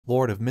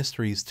Lord of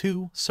Mysteries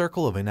 2,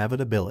 Circle of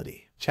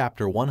Inevitability.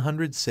 Chapter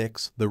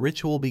 106, The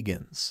Ritual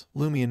Begins.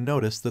 Lumion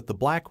noticed that the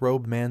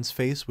black-robed man's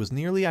face was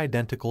nearly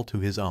identical to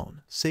his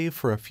own, save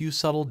for a few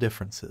subtle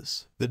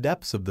differences. The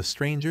depths of the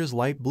stranger's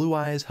light blue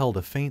eyes held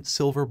a faint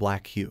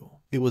silver-black hue.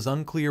 It was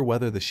unclear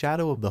whether the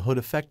shadow of the hood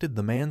affected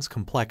the man's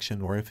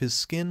complexion or if his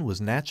skin was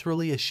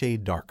naturally a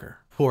shade darker.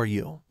 "Who are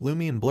you?"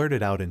 Lumion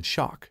blurted out in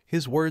shock,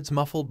 his words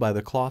muffled by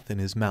the cloth in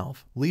his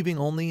mouth, leaving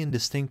only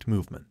indistinct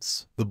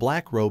movements. The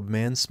black-robed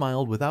man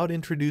smiled without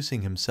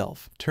introducing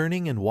himself,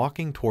 turning and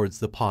walking towards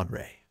the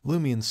padre.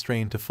 Lumion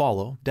strained to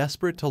follow,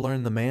 desperate to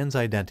learn the man's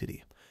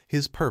identity,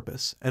 his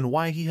purpose, and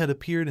why he had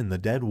appeared in the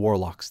dead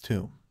warlock's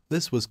tomb.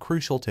 This was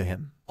crucial to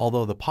him.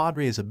 Although the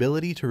padre's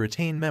ability to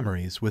retain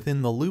memories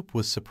within the loop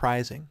was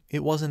surprising,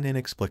 it wasn't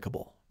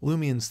inexplicable.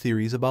 Lumion's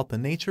theories about the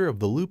nature of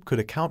the loop could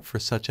account for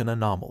such an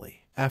anomaly.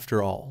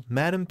 After all,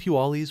 Madame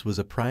Puali's was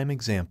a prime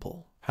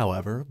example.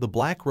 However, the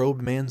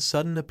black-robed man's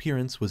sudden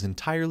appearance was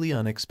entirely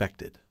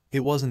unexpected.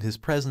 It wasn't his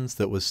presence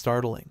that was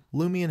startling.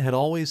 Lumion had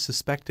always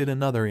suspected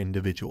another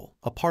individual,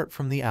 apart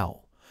from the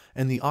owl,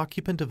 and the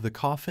occupant of the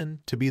coffin,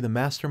 to be the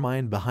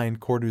mastermind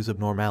behind Cordu's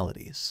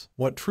abnormalities.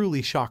 What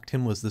truly shocked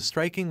him was the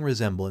striking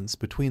resemblance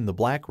between the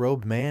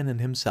black-robed man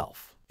and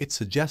himself. It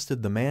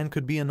suggested the man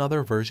could be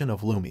another version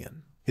of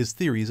Lumion. His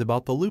theories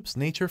about the loop's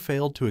nature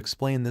failed to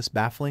explain this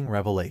baffling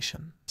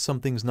revelation.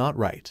 Something's not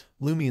right.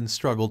 Lumion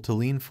struggled to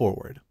lean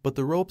forward, but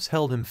the ropes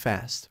held him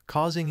fast,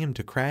 causing him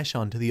to crash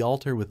onto the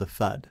altar with a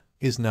thud.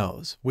 His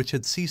nose, which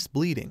had ceased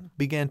bleeding,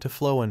 began to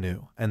flow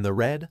anew, and the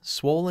red,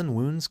 swollen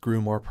wounds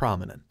grew more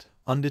prominent.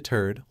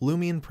 Undeterred,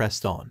 Lumion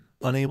pressed on.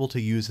 Unable to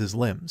use his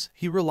limbs,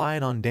 he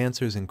relied on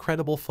Dancer's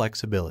incredible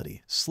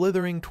flexibility,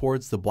 slithering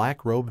towards the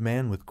black-robed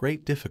man with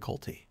great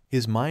difficulty.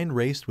 His mind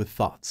raced with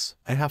thoughts.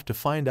 I have to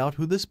find out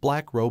who this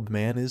black-robed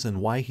man is and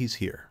why he's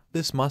here.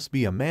 This must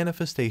be a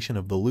manifestation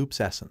of the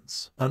loop's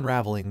essence.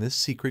 Unraveling this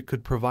secret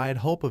could provide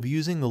hope of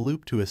using the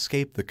loop to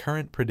escape the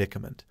current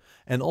predicament,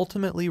 and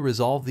ultimately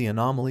resolve the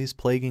anomalies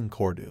plaguing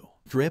Cordu.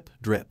 Drip,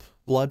 drip.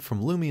 Blood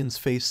from Lumion's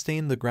face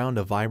stained the ground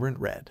a vibrant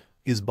red.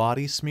 His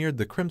body smeared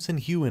the crimson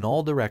hue in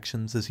all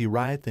directions as he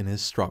writhed in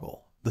his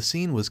struggle. The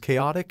scene was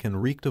chaotic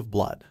and reeked of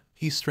blood.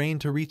 He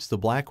strained to reach the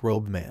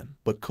black-robed man,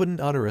 but couldn't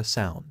utter a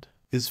sound.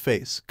 His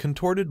face,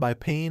 contorted by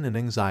pain and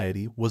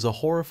anxiety, was a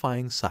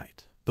horrifying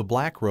sight. The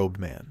black-robed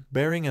man,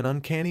 bearing an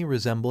uncanny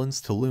resemblance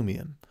to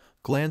Lumion,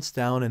 glanced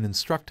down and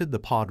instructed the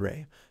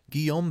padre,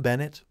 Guillaume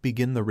Bennett,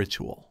 begin the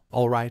ritual.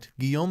 "All right,"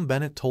 Guillaume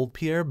Bennett told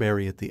Pierre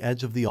Barry at the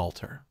edge of the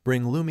altar.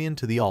 "Bring Lumion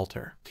to the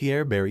altar."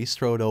 Pierre Barry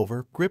strode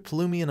over, gripped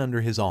Lumion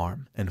under his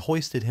arm, and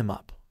hoisted him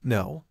up.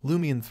 "No,"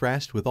 Lumion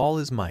thrashed with all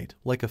his might,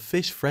 like a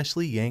fish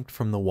freshly yanked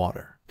from the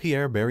water.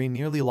 Pierre Barry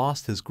nearly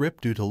lost his grip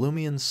due to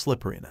Lumion's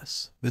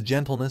slipperiness. The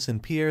gentleness in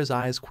Pierre's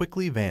eyes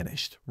quickly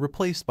vanished,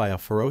 replaced by a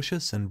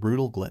ferocious and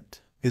brutal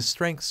glint. His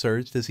strength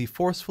surged as he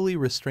forcefully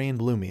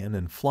restrained Lumion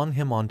and flung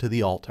him onto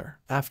the altar.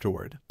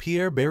 Afterward,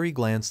 Pierre Barry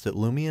glanced at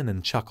Lumion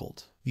and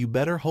chuckled. "You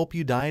better hope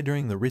you die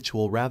during the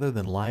ritual rather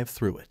than live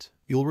through it.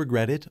 You'll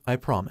regret it, I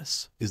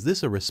promise." Is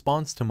this a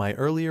response to my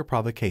earlier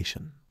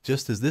provocation?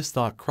 Just as this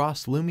thought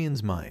crossed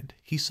Lumion's mind,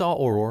 he saw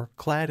Aurore,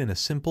 clad in a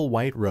simple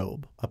white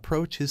robe,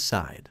 approach his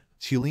side.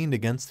 She leaned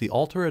against the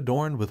altar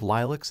adorned with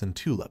lilacs and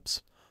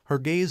tulips, her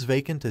gaze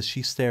vacant as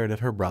she stared at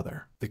her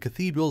brother. The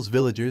cathedral's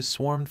villagers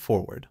swarmed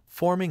forward,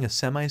 forming a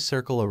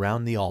semicircle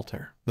around the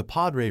altar. The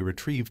padre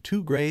retrieved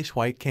 2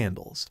 grayish-white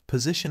candles,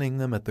 positioning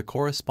them at the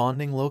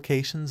corresponding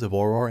locations of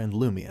Aurore and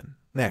Lumion.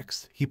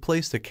 Next, he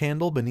placed a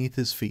candle beneath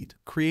his feet,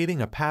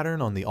 creating a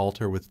pattern on the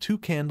altar with 2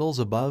 candles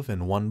above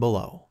and 1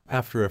 below.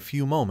 After a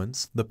few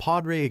moments, the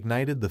padre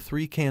ignited the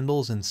 3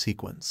 candles in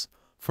sequence,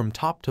 from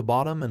top to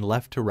bottom and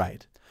left to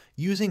right.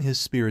 Using his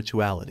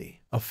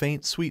spirituality, a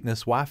faint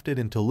sweetness wafted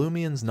into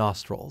Lumion's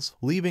nostrils,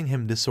 leaving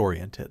him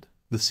disoriented.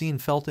 The scene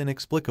felt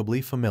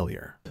inexplicably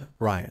familiar.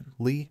 Ryan,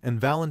 Lee,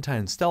 and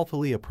Valentine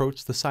stealthily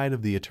approached the side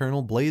of the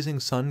Eternal Blazing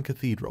Sun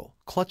Cathedral,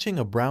 clutching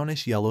a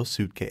brownish-yellow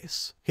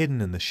suitcase.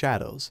 Hidden in the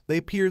shadows,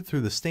 they peered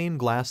through the stained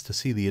glass to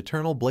see the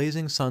Eternal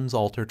Blazing Sun's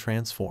altar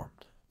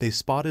transformed. They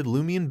spotted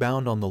Lumion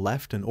bound on the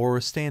left and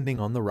Aurore standing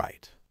on the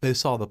right. They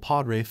saw the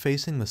padre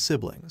facing the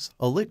siblings,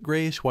 a lit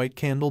grayish-white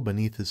candle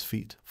beneath his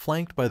feet,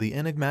 flanked by the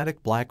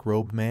enigmatic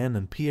black-robed man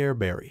and Pierre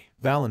Barry.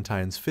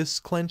 Valentine's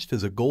fists clenched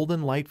as a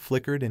golden light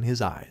flickered in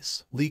his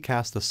eyes. Lee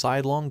cast a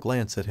sidelong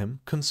glance at him,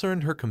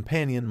 concerned her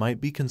companion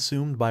might be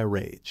consumed by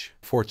rage.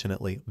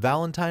 Fortunately,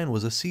 Valentine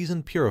was a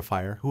seasoned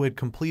purifier who had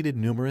completed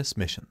numerous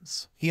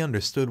missions. He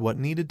understood what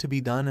needed to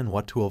be done and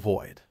what to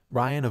avoid.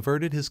 Ryan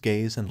averted his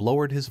gaze and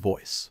lowered his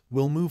voice.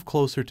 "We'll move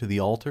closer to the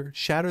altar,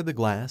 shatter the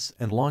glass,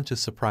 and launch a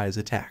surprise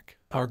attack.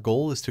 Our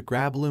goal is to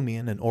grab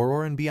Lumion and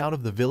Aurore and be out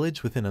of the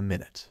village within a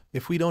minute.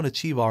 If we don't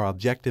achieve our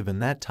objective in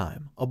that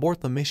time,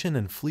 abort the mission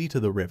and flee to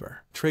the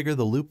river. Trigger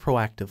the loop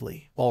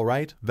proactively." "All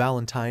right,"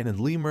 Valentine and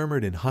Lee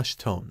murmured in hushed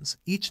tones,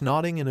 each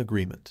nodding in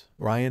agreement.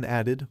 Ryan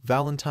added,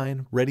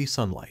 "Valentine, ready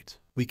sunlight.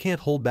 We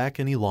can't hold back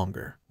any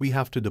longer. We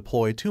have to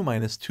deploy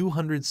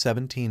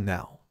 2-217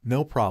 now."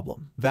 No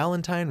problem,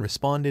 Valentine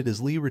responded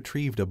as Lee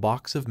retrieved a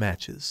box of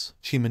matches.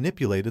 She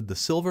manipulated the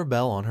silver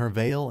bell on her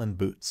veil and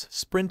boots,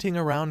 sprinting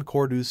around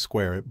Cordu's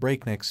square at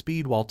breakneck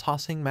speed while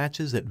tossing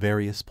matches at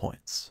various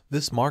points.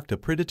 This marked a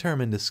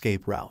predetermined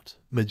escape route.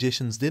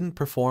 Magicians didn't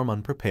perform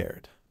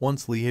unprepared.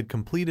 Once Lee had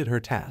completed her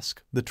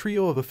task, the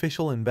trio of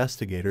official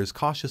investigators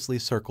cautiously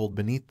circled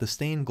beneath the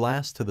stained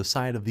glass to the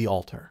side of the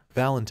altar.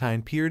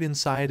 Valentine peered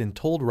inside and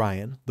told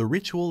Ryan, "The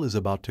ritual is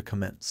about to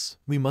commence.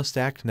 We must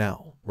act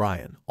now."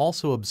 Ryan,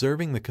 also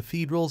observing the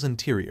cathedral's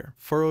interior,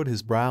 furrowed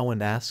his brow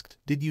and asked,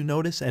 "Did you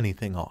notice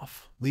anything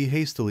off?" Lee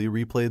hastily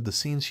replayed the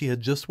scene she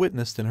had just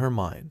witnessed in her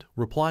mind,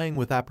 replying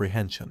with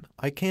apprehension,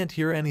 "I can't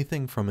hear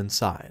anything from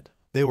inside."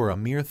 They were a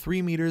mere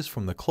 3 meters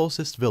from the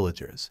closest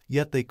villagers,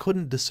 yet they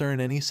couldn't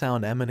discern any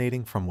sound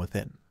emanating from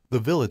within.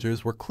 The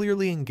villagers were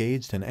clearly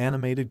engaged in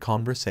animated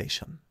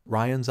conversation.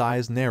 Ryan's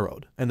eyes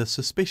narrowed, and a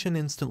suspicion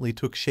instantly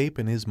took shape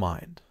in his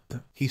mind.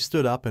 He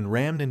stood up and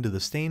rammed into the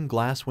stained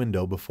glass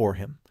window before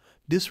him,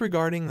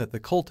 disregarding that the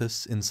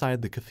cultists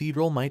inside the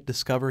cathedral might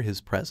discover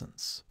his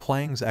presence.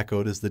 Clangs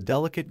echoed as the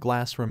delicate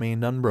glass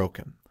remained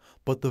unbroken,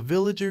 but the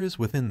villagers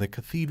within the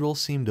cathedral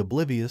seemed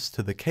oblivious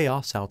to the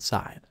chaos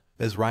outside.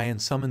 As Ryan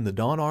summoned the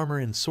dawn armor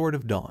and sword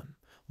of dawn,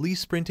 Lee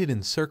sprinted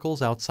in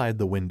circles outside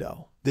the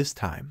window. This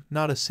time,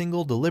 not a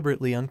single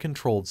deliberately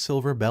uncontrolled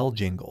silver bell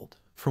jingled.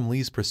 From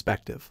Lee's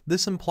perspective,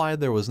 this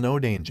implied there was no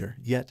danger,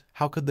 yet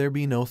how could there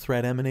be no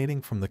threat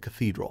emanating from the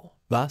cathedral?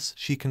 Thus,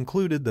 she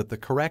concluded that the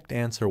correct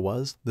answer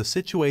was, the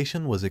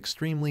situation was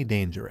extremely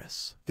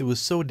dangerous. It was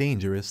so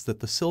dangerous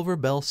that the silver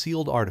bell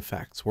sealed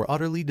artifacts were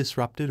utterly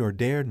disrupted or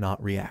dared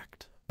not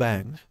react.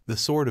 Bang! The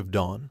sword of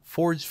dawn,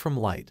 forged from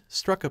light,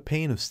 struck a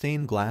pane of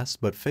stained glass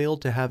but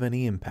failed to have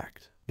any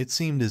impact. It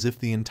seemed as if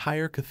the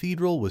entire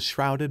cathedral was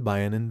shrouded by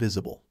an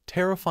invisible,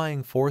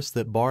 terrifying force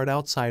that barred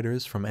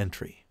outsiders from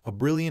entry. A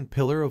brilliant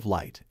pillar of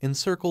light,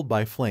 encircled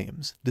by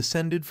flames,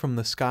 descended from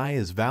the sky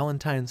as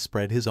Valentine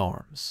spread his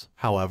arms.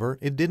 However,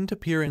 it didn't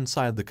appear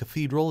inside the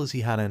cathedral as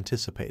he had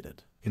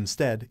anticipated.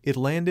 Instead, it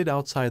landed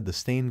outside the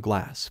stained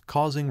glass,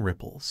 causing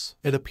ripples.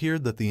 It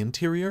appeared that the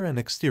interior and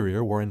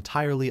exterior were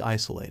entirely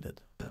isolated.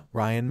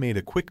 Ryan made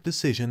a quick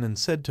decision and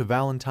said to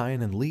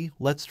Valentine and Lee,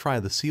 "Let's try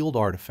the sealed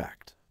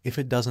artifact. If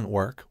it doesn't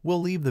work,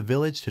 we'll leave the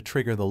village to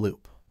trigger the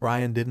loop."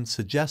 Ryan didn't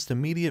suggest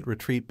immediate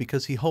retreat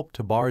because he hoped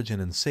to barge in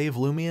and save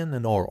Lumion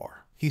and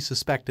Aurora. He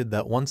suspected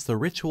that once the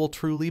ritual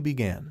truly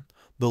began,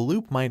 the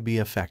loop might be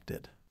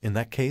affected. In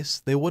that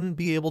case, they wouldn't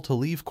be able to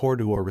leave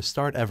Cordu or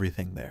restart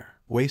everything there.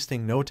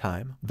 Wasting no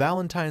time,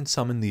 Valentine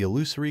summoned the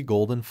illusory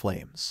golden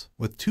flames.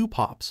 With 2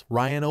 pops,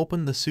 Ryan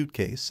opened the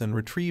suitcase and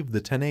retrieved the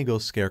Tenego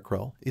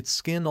scarecrow, its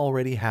skin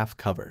already half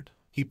covered.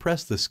 He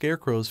pressed the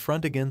scarecrow's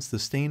front against the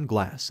stained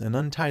glass and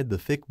untied the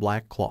thick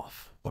black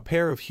cloth. A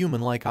pair of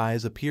human-like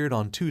eyes appeared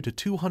on 2 to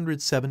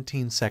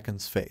 217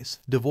 seconds face,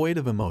 devoid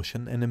of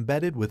emotion and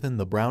embedded within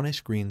the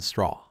brownish-green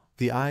straw.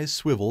 The eyes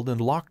swiveled and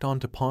locked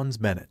onto Pons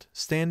Bennett,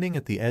 standing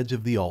at the edge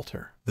of the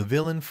altar. The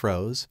villain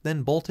froze,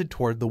 then bolted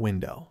toward the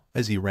window.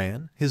 As he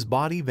ran, his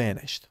body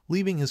vanished,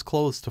 leaving his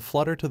clothes to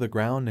flutter to the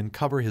ground and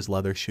cover his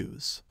leather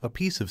shoes. A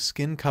piece of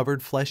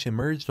skin-covered flesh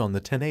emerged on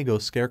the Tenego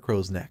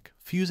scarecrow's neck,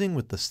 fusing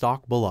with the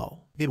stalk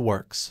below. "It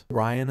works,"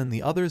 Ryan and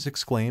the others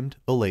exclaimed,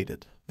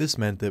 elated. This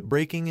meant that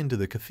breaking into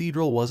the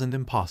cathedral wasn't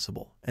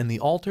impossible, and the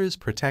altar's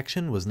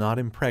protection was not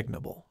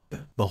impregnable.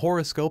 The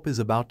horoscope is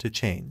about to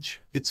change.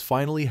 It's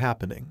finally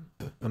happening.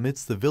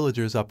 Amidst the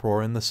villagers'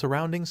 uproar and the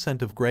surrounding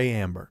scent of gray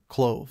amber,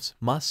 cloves,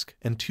 musk,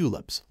 and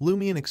tulips,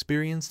 Lumion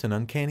experienced an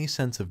uncanny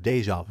sense of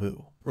déjà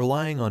vu.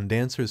 Relying on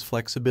Dancer's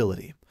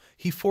flexibility,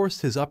 he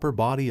forced his upper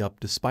body up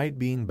despite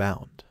being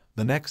bound.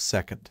 The next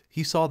second,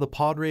 he saw the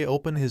Padre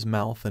open his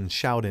mouth and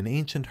shout in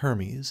ancient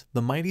Hermes,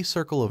 the mighty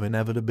circle of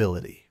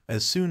inevitability.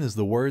 As soon as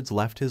the words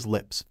left his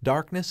lips,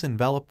 darkness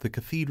enveloped the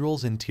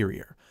cathedral's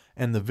interior,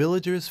 and the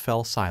villagers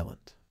fell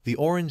silent. The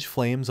orange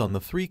flames on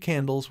the 3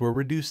 candles were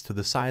reduced to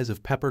the size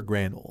of pepper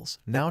granules,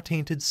 now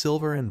tainted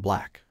silver and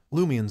black.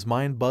 Lumion's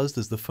mind buzzed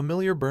as the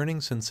familiar burning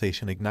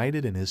sensation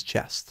ignited in his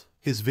chest.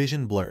 His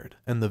vision blurred,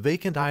 and the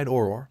vacant-eyed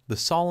Aurora, the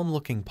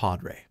solemn-looking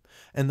Padre,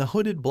 and the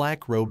hooded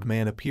black-robed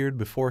man appeared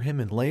before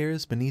him in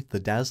layers beneath the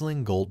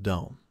dazzling gold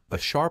dome. A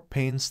sharp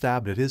pain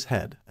stabbed at his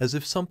head, as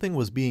if something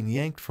was being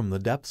yanked from the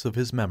depths of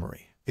his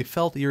memory. It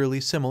felt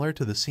eerily similar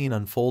to the scene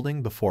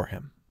unfolding before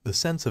him. The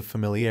sense of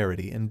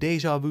familiarity and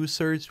déjà vu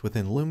surged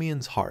within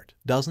Lumion's heart,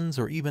 dozens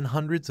or even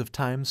hundreds of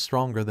times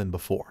stronger than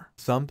before.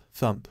 Thump,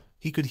 thump.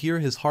 He could hear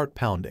his heart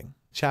pounding.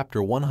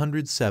 Chapter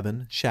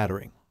 107,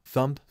 Shattering.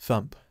 Thump,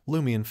 thump.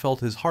 Lumion felt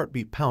his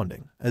heartbeat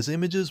pounding, as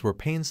images were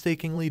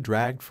painstakingly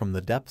dragged from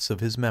the depths of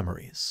his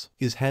memories.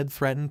 His head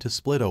threatened to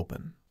split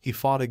open. He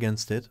fought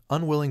against it,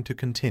 unwilling to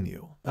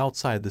continue.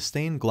 Outside the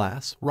stained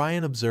glass,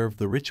 Ryan observed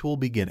the ritual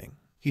beginning.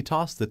 He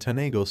tossed the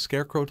Tenego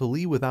scarecrow to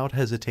Lee without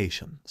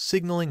hesitation,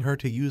 signaling her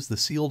to use the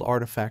sealed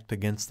artifact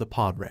against the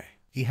Padre.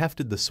 He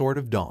hefted the sword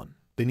of dawn.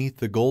 Beneath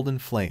the golden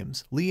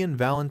flames, Lee and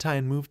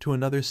Valentine moved to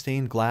another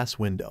stained glass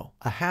window,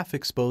 a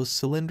half-exposed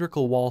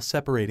cylindrical wall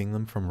separating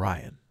them from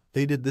Ryan.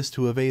 They did this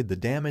to evade the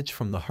damage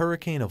from the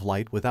hurricane of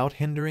light without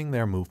hindering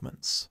their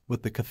movements.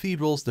 With the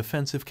cathedral's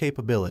defensive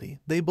capability,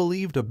 they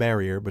believed a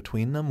barrier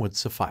between them would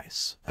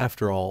suffice.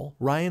 After all,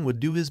 Ryan would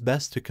do his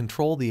best to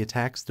control the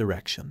attack's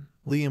direction.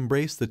 Lee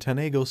embraced the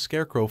Tenego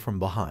scarecrow from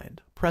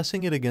behind,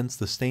 pressing it against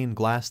the stained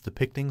glass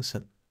depicting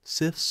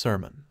Sith's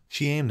sermon.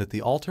 She aimed at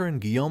the altar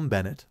and Guillaume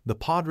Bennett, the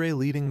padre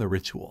leading the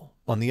ritual.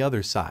 On the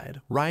other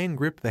side, Ryan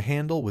gripped the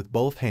handle with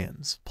both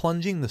hands,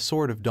 plunging the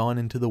Sword of Dawn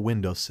into the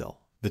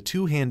windowsill. The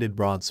two-handed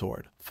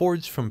broadsword,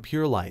 forged from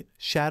pure light,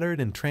 shattered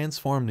and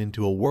transformed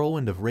into a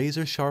whirlwind of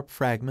razor-sharp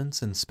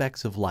fragments and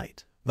specks of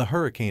light. The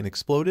hurricane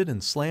exploded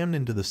and slammed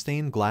into the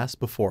stained glass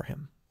before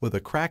him. With a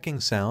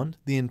cracking sound,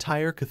 the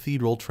entire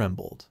cathedral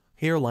trembled.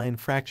 Hairline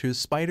fractures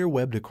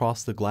spider-webbed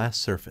across the glass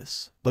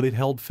surface, but it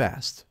held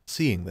fast.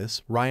 Seeing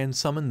this, Ryan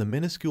summoned the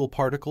minuscule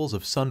particles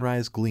of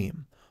sunrise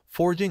gleam,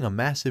 forging a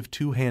massive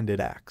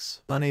two-handed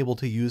axe. Unable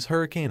to use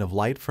Hurricane of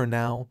Light for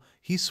now,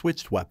 he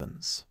switched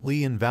weapons.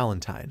 Lee and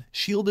Valentine,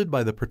 shielded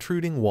by the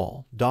protruding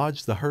wall,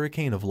 dodged the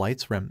Hurricane of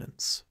Light's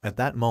remnants. At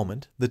that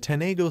moment, the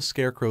Tenego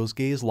scarecrow's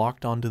gaze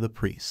locked onto the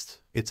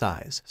priest. Its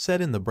eyes,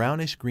 set in the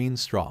brownish-green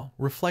straw,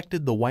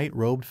 reflected the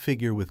white-robed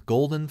figure with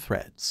golden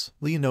threads.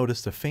 Lee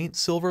noticed a faint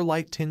silver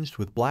light tinged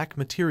with black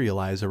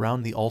materialize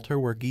around the altar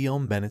where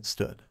Guillaume Bennett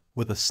stood.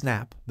 With a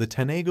snap, the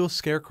Tenego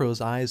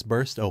scarecrow's eyes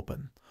burst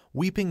open,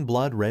 weeping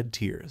blood-red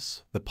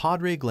tears. The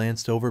padre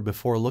glanced over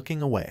before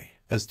looking away.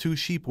 As two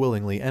sheep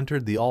willingly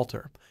entered the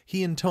altar,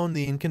 he intoned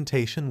the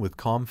incantation with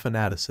calm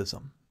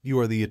fanaticism. You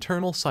are the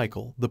eternal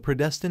cycle, the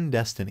predestined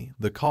destiny,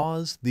 the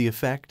cause, the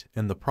effect,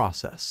 and the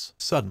process.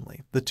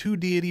 Suddenly, the two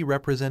deity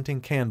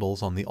representing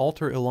candles on the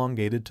altar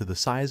elongated to the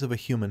size of a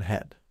human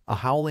head. A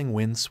howling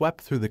wind swept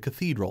through the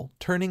cathedral,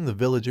 turning the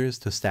villagers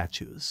to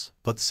statues.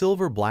 But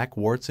silver-black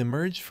warts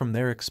emerged from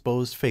their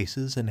exposed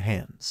faces and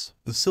hands.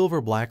 The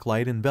silver-black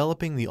light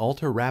enveloping the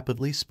altar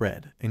rapidly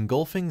spread,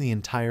 engulfing the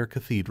entire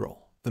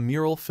cathedral. The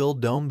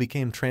mural-filled dome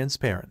became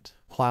transparent,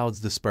 clouds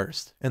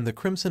dispersed, and the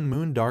crimson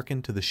moon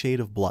darkened to the shade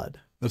of blood.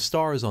 The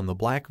stars on the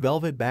black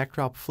velvet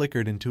backdrop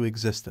flickered into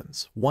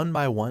existence, one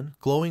by one,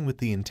 glowing with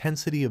the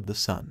intensity of the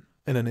sun.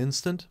 In an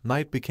instant,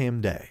 night became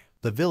day.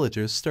 The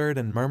villagers stirred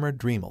and murmured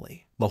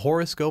dreamily. The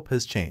horoscope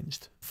has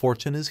changed.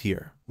 Fortune is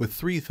here. With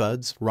three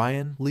thuds,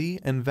 Ryan, Lee,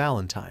 and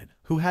Valentine,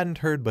 who hadn't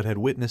heard but had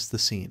witnessed the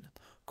scene,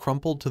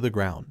 crumpled to the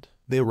ground.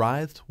 They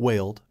writhed,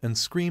 wailed, and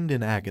screamed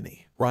in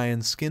agony.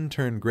 Ryan's skin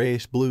turned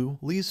grayish-blue,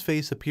 Lee's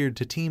face appeared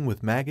to teem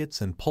with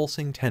maggots and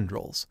pulsing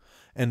tendrils,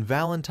 and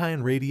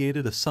Valentine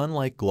radiated a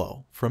sun-like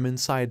glow, from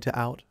inside to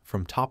out,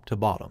 from top to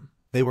bottom.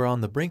 They were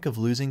on the brink of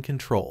losing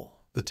control.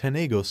 The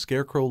Tenego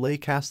scarecrow lay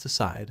cast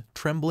aside,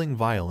 trembling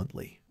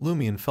violently.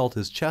 Lumion felt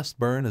his chest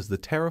burn as the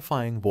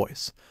terrifying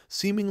voice,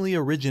 seemingly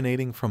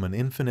originating from an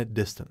infinite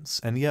distance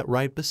and yet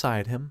right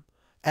beside him,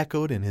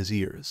 echoed in his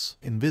ears.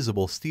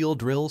 Invisible steel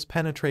drills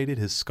penetrated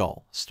his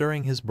skull,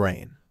 stirring his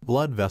brain.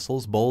 Blood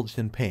vessels bulged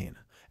in pain,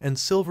 and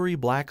silvery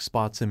black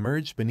spots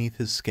emerged beneath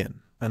his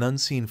skin. An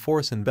unseen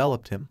force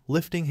enveloped him,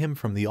 lifting him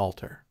from the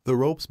altar. The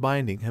ropes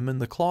binding him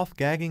and the cloth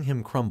gagging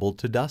him crumbled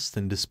to dust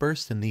and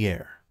dispersed in the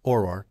air.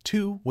 Auror,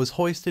 too, was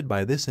hoisted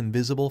by this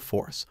invisible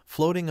force,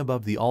 floating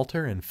above the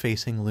altar and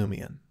facing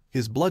Lumion.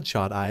 His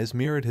bloodshot eyes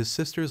mirrored his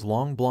sister's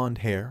long blonde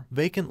hair,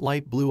 vacant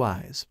light blue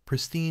eyes,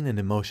 pristine and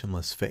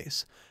emotionless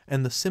face,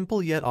 and the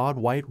simple yet odd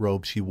white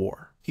robe she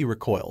wore. He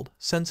recoiled,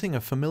 sensing a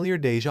familiar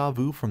déjà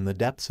vu from the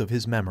depths of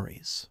his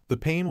memories. The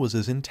pain was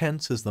as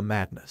intense as the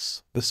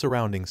madness. The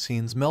surrounding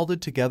scenes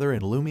melded together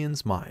in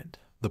Lumion's mind.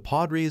 The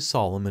padre's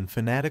solemn and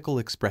fanatical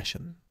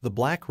expression, the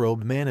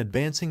black-robed man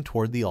advancing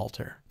toward the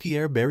altar,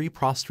 Pierre Barry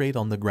prostrate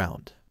on the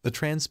ground, the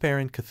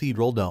transparent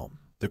cathedral dome,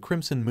 the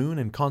crimson moon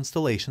and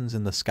constellations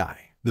in the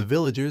sky, the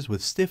villagers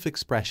with stiff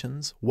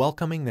expressions,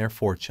 welcoming their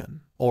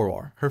fortune.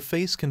 Auror, her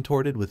face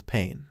contorted with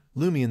pain.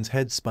 Lumion's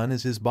head spun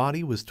as his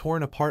body was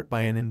torn apart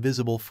by an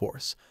invisible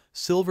force,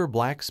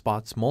 silver-black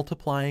spots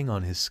multiplying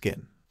on his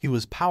skin. He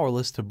was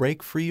powerless to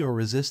break free or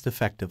resist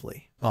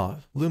effectively.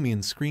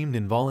 Lumion screamed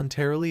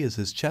involuntarily as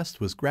his chest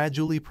was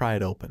gradually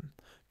pried open,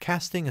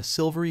 casting a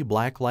silvery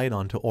black light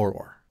onto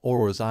Auror.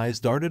 Auror's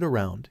eyes darted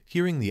around,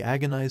 hearing the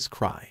agonized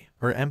cry.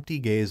 Her empty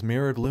gaze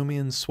mirrored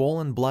Lumion's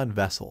swollen blood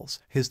vessels,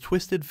 his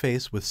twisted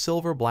face with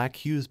silver-black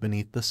hues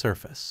beneath the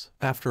surface.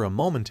 After a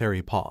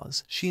momentary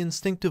pause, she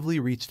instinctively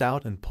reached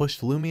out and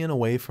pushed Lumion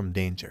away from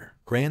danger.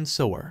 Grand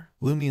Sower.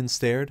 Lumion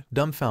stared,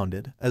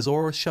 dumbfounded, as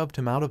Auror shoved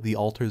him out of the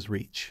altar's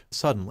reach.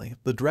 Suddenly,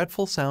 the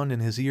dreadful sound in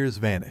his ears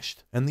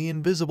vanished, and the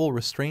invisible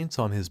restraints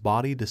on his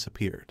body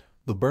disappeared.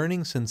 The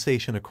burning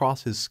sensation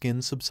across his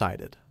skin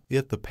subsided,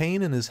 yet the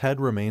pain in his head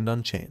remained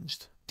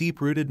unchanged.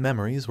 Deep-rooted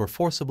memories were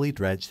forcibly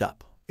dredged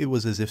up. It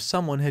was as if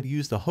someone had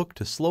used a hook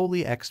to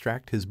slowly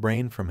extract his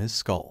brain from his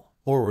skull.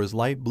 Auror's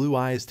light blue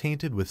eyes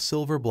tainted with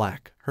silver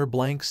black, her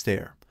blank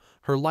stare,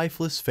 her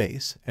lifeless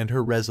face, and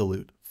her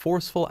resolute,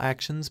 forceful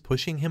actions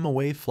pushing him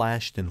away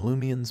flashed in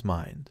Lumion's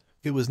mind.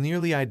 It was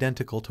nearly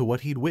identical to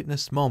what he'd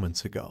witnessed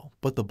moments ago,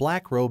 but the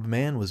black-robed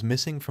man was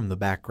missing from the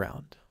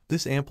background.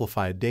 This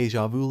amplified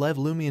déjà vu led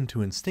Lumion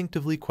to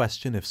instinctively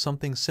question if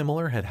something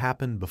similar had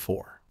happened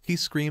before. He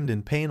screamed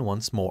in pain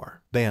once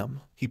more.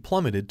 Bam! He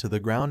plummeted to the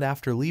ground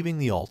after leaving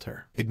the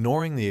altar.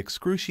 Ignoring the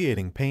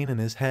excruciating pain in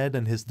his head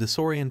and his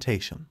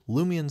disorientation,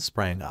 Lumion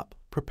sprang up,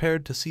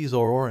 prepared to seize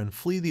Aurora and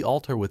flee the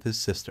altar with his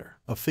sister.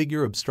 A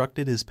figure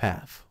obstructed his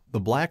path. The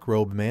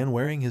black-robed man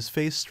wearing his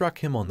face struck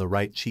him on the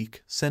right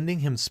cheek, sending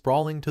him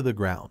sprawling to the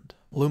ground.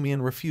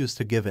 Lumion refused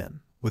to give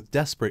in. With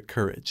desperate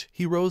courage,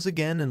 he rose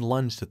again and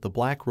lunged at the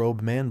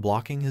black-robed man,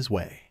 blocking his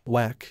way.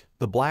 Whack!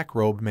 The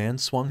black-robed man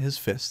swung his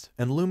fist,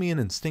 and Lumion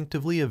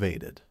instinctively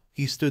evaded.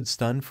 He stood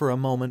stunned for a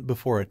moment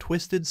before a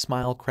twisted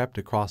smile crept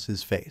across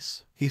his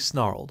face. He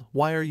snarled,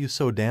 "Why are you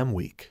so damn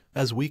weak?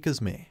 As weak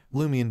as me?"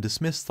 Lumion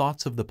dismissed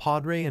thoughts of the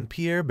Padre and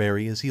Pierre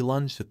Barry as he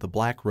lunged at the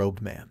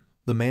black-robed man.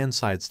 The man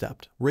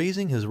sidestepped,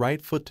 raising his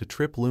right foot to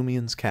trip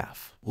Lumion's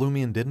calf.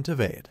 Lumion didn't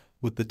evade.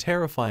 With the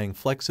terrifying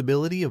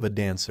flexibility of a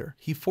dancer,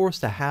 he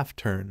forced a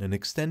half-turn and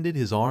extended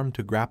his arm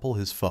to grapple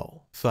his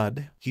foe.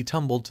 Thud! He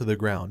tumbled to the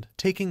ground,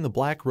 taking the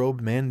black-robed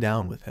man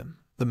down with him.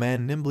 The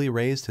man nimbly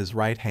raised his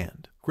right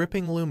hand,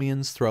 gripping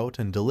Lumion's throat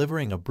and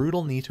delivering a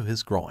brutal knee to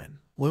his groin.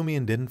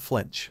 Lumion didn't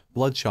flinch.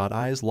 Bloodshot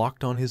eyes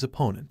locked on his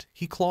opponent.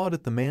 He clawed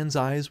at the man's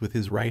eyes with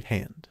his right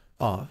hand.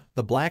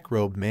 The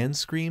black-robed man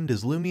screamed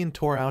as Lumion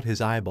tore out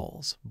his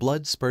eyeballs,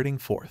 blood spurting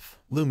forth.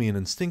 Lumion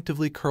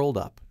instinctively curled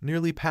up,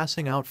 nearly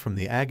passing out from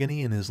the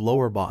agony in his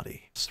lower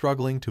body.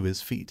 Struggling to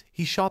his feet,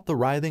 he shot the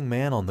writhing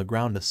man on the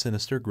ground, a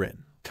sinister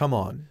grin. "Come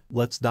on,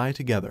 let's die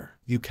together,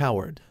 you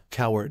coward,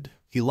 coward."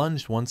 He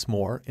lunged once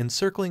more,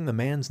 encircling the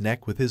man's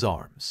neck with his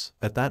arms.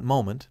 At that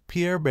moment,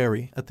 Pierre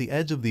Barry, at the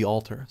edge of the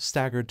altar,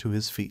 staggered to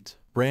his feet.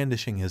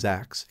 Brandishing his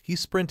axe, he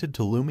sprinted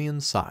to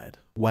Lumion's side.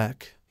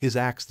 Whack! His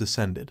axe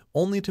descended,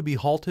 only to be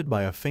halted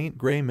by a faint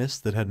gray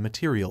mist that had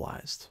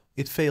materialized.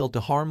 It failed to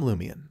harm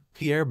Lumion.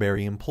 Pierre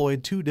Barry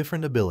employed 2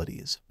 different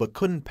abilities, but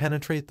couldn't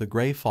penetrate the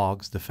gray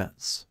fog's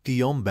defense.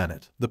 Guillaume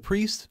Bennett, the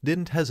priest,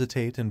 didn't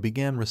hesitate and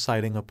began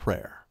reciting a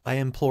prayer. "I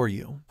implore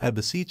you, I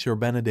beseech your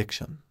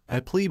benediction. I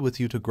plead with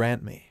you to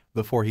grant me."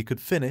 Before he could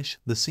finish,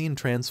 the scene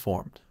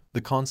transformed. The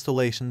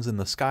constellations in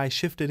the sky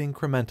shifted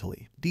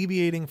incrementally,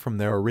 deviating from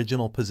their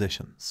original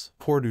positions.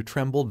 Cordoue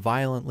trembled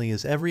violently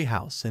as every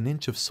house and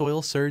inch of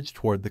soil surged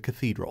toward the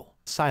cathedral.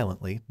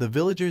 Silently, the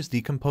villagers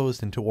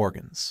decomposed into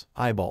organs: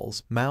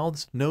 eyeballs,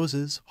 mouths,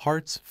 noses,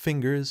 hearts,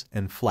 fingers,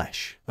 and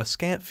flesh. A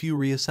scant few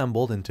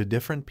reassembled into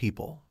different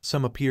people.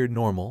 Some appeared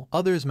normal,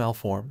 others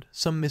malformed,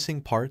 some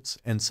missing parts,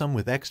 and some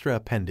with extra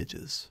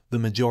appendages. The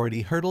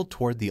majority hurtled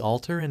toward the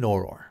altar and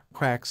Aurora.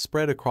 Cracks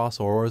spread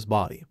across Aurora's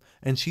body,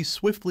 and she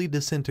swiftly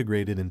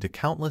disintegrated into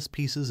countless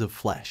pieces of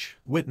flesh.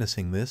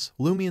 Witnessing this,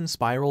 Lumion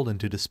spiraled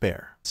into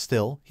despair.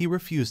 Still, he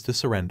refused to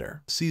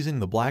surrender. Seizing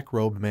the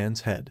black-robed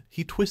man's head,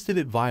 he twisted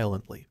it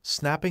violently,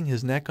 snapping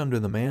his neck under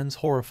the man's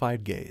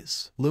horrified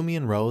gaze.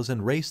 Lumion rose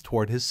and raced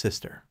toward his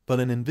sister, but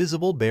an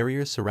invisible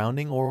barrier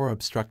surrounding Aurora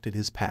obstructed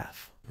his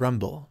path.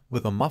 Rumble!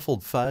 With a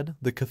muffled thud,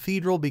 the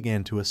cathedral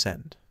began to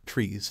ascend.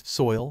 Trees,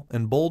 soil,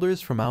 and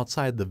boulders from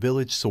outside the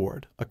village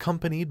soared,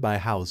 accompanied by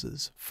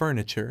houses,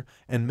 furniture,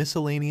 and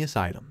miscellaneous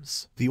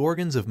items. The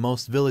organs of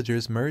most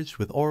villagers merged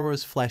with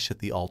Aurora's flesh at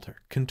the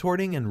altar,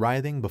 contorting and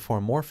writhing before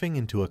morphing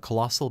into a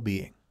colossal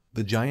being.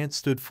 The giant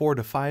stood 4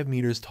 to 5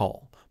 meters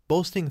tall,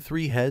 boasting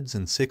 3 heads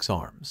and 6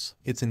 arms.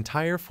 Its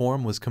entire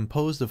form was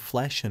composed of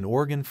flesh and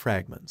organ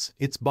fragments,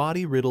 its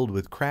body riddled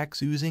with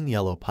cracks oozing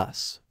yellow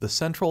pus. The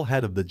central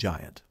head of the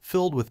giant,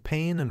 filled with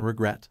pain and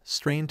regret,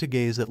 strained to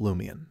gaze at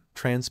Lumion.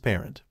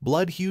 Transparent,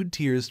 blood-hued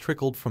tears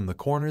trickled from the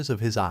corners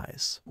of his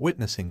eyes.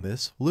 Witnessing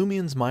this,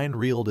 Lumion's mind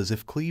reeled as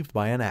if cleaved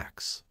by an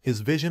axe.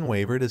 His vision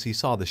wavered as he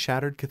saw the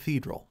shattered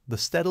cathedral, the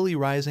steadily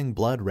rising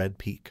blood-red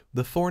peak,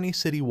 the thorny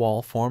city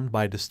wall formed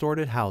by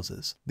distorted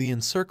houses, the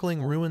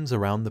encircling ruins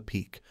around the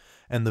peak,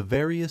 and the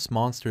various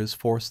monsters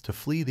forced to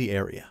flee the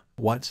area.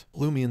 What?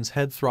 Lumion's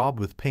head throbbed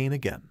with pain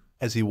again,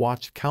 as he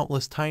watched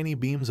countless tiny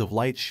beams of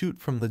light shoot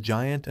from the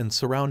giant and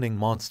surrounding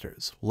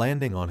monsters,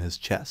 landing on his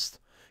chest.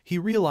 He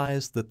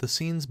realized that the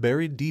scenes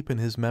buried deep in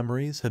his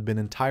memories had been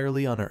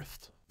entirely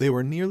unearthed. They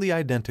were nearly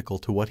identical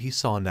to what he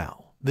saw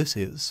now.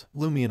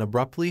 Lumion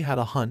abruptly had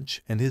a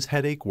hunch, and his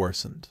headache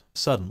worsened.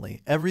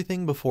 Suddenly,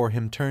 everything before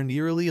him turned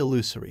eerily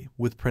illusory,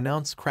 with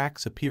pronounced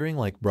cracks appearing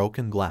like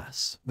broken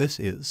glass.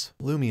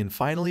 Lumion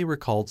finally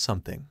recalled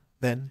something.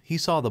 Then, he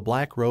saw the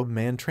black-robed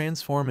man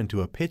transform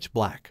into a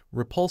pitch-black,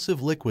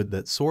 repulsive liquid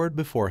that soared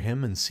before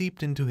him and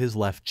seeped into his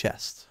left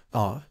chest.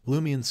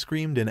 Lumion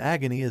screamed in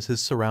agony as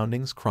his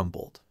surroundings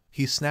crumbled.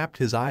 He snapped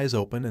his eyes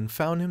open and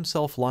found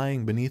himself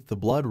lying beneath the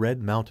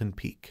blood-red mountain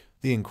peak.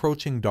 The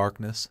encroaching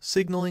darkness,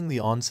 signaling the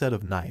onset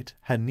of night,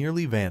 had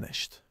nearly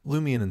vanished.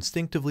 Lumion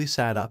instinctively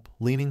sat up,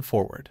 leaning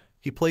forward.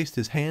 He placed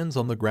his hands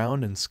on the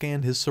ground and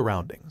scanned his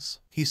surroundings.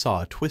 He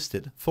saw a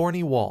twisted,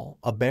 thorny wall,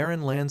 a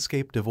barren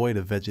landscape devoid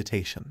of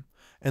vegetation,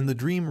 and the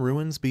dream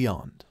ruins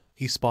beyond.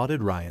 He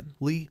spotted Ryan,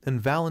 Lee, and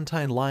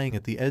Valentine lying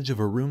at the edge of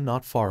a room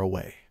not far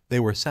away. They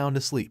were sound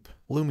asleep.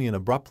 Lumion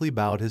abruptly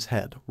bowed his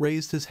head,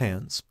 raised his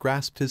hands,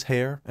 grasped his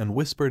hair, and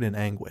whispered in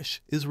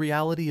anguish, "Is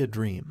reality a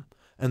dream?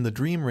 And the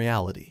dream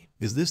reality?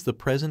 Is this the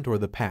present or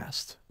the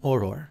past?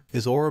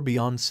 Is Aurora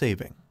beyond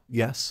saving?"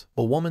 Yes,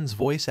 a woman's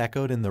voice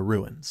echoed in the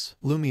ruins.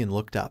 Lumion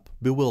looked up,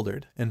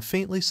 bewildered, and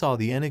faintly saw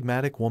the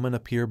enigmatic woman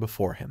appear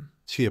before him.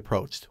 She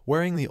approached,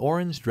 wearing the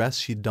orange dress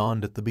she'd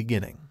donned at the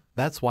beginning.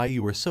 That's why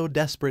you were so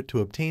desperate to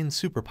obtain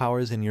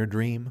superpowers in your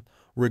dream,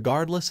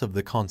 regardless of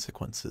the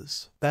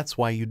consequences. That's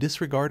why you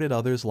disregarded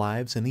others'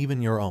 lives and even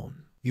your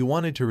own. You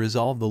wanted to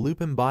resolve the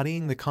loop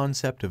embodying the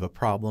concept of a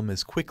problem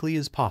as quickly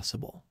as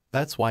possible.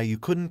 That's why you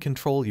couldn't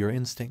control your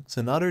instincts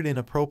and uttered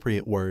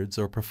inappropriate words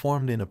or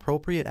performed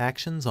inappropriate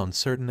actions on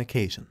certain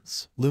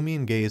occasions.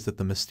 Lumion gazed at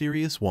the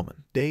mysterious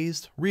woman,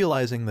 dazed,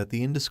 realizing that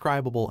the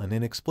indescribable and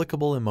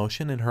inexplicable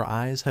emotion in her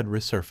eyes had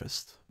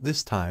resurfaced.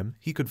 This time,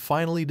 he could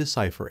finally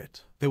decipher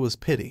it. It was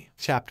pity.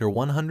 Chapter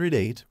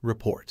 108,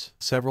 Report.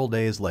 Several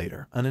days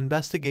later, an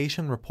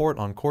investigation report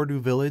on Cordu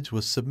Village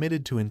was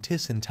submitted to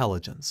INTIS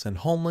Intelligence and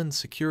Homeland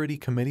Security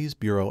Committee's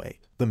Bureau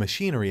 8, the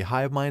machinery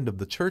hive mind of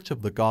the Church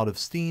of the God of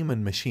Steam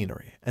and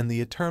Machinery, and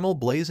the Eternal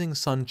Blazing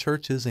Sun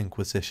Church's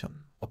Inquisition.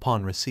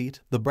 Upon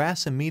receipt, the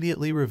brass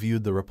immediately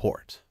reviewed the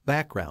report.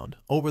 Background: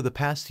 over the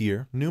past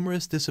year,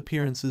 numerous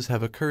disappearances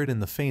have occurred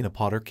in the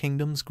Fainapotter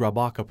Kingdom's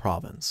Grabaka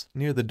province,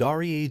 near the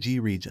Dari AG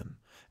region,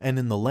 and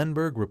in the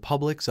Lemberg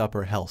Republic's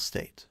Upper Hell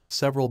State.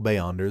 Several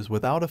Beyonders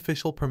without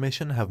official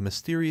permission have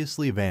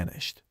mysteriously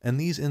vanished, and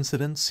these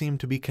incidents seem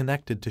to be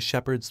connected to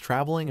shepherds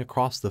traveling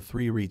across the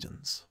three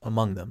regions.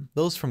 Among them,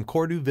 those from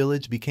Cordu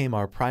Village became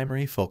our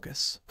primary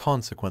focus.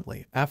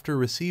 Consequently, after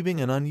receiving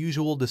an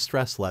unusual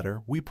distress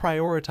letter, we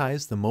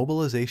prioritized the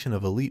mobilization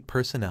of elite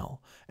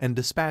personnel and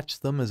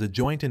dispatched them as a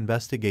joint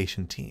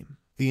investigation team.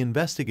 The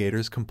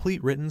investigators'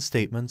 complete written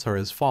statements are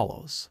as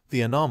follows.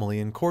 The anomaly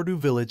in Cordu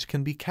Village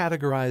can be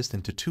categorized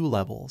into two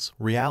levels: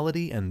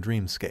 reality and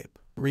dreamscape.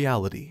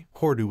 Reality: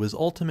 Cordu was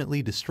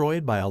ultimately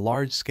destroyed by a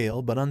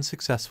large-scale but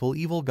unsuccessful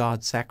evil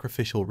god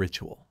sacrificial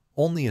ritual.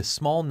 Only a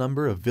small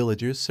number of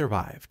villagers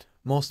survived.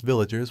 Most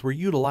villagers were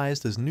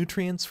utilized as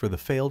nutrients for the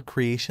failed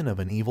creation of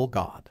an evil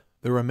god.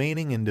 The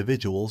remaining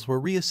individuals were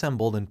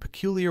reassembled in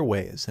peculiar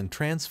ways and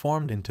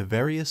transformed into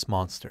various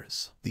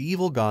monsters. The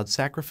evil god's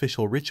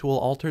sacrificial ritual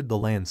altered the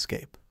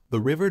landscape. The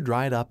river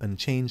dried up and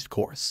changed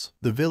course.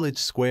 The village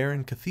square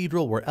and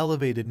cathedral were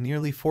elevated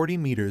nearly 40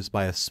 meters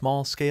by a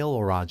small-scale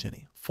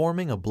orogeny,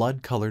 forming a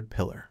blood-colored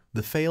pillar.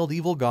 The failed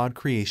evil god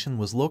creation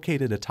was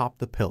located atop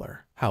the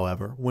pillar.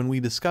 However, when we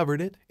discovered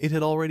it, it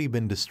had already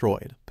been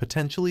destroyed,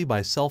 potentially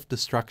by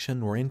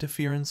self-destruction or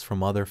interference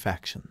from other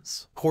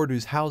factions.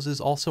 Cordu's houses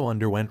also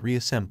underwent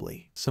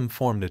reassembly. Some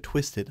formed a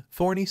twisted,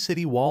 thorny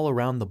city wall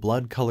around the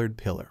blood-colored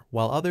pillar,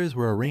 while others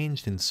were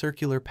arranged in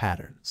circular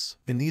patterns.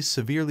 In these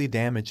severely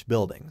damaged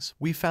buildings,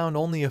 we found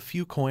only a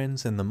few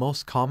coins and the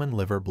most common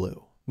liver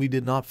blue. We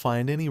did not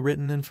find any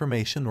written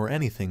information or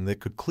anything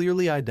that could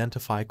clearly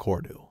identify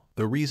Cordu.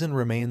 The reason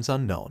remains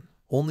unknown.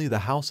 Only the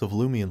House of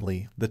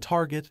Lumion, the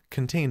target,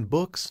 contained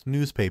books,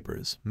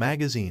 newspapers,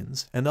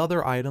 magazines, and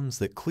other items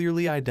that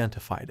clearly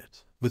identified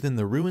it. Within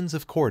the ruins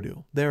of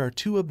Cordu, there are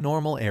two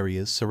abnormal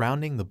areas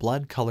surrounding the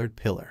blood-colored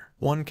pillar.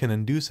 One can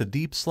induce a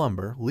deep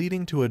slumber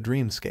leading to a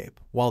dreamscape,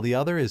 while the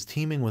other is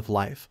teeming with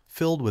life,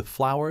 filled with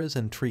flowers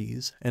and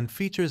trees, and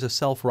features a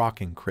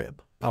self-rocking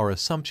crib. Our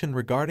assumption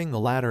regarding the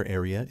latter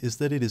area is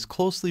that it is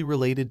closely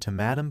related to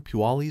Madame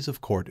Puali's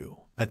of Cordu.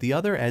 At the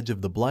other edge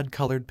of the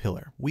blood-colored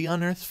pillar, we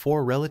unearthed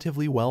 4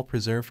 relatively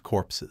well-preserved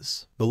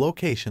corpses. The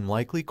location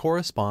likely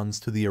corresponds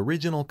to the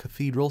original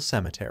cathedral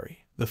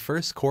cemetery. The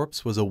first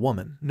corpse was a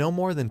woman, no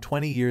more than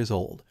 20 years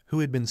old, who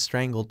had been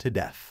strangled to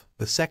death.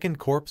 The second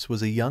corpse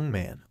was a young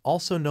man,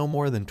 also no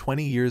more than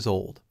 20 years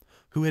old,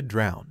 who had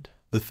drowned.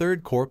 The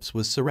third corpse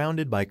was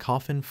surrounded by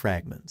coffin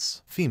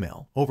fragments.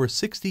 Female, over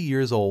 60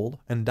 years old,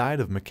 and died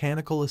of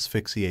mechanical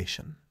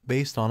asphyxiation.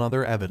 Based on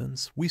other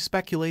evidence, we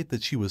speculate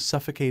that she was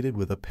suffocated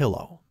with a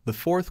pillow. The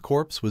fourth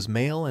corpse was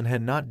male and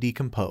had not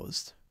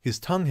decomposed. His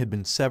tongue had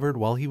been severed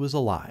while he was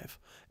alive,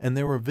 and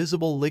there were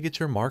visible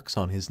ligature marks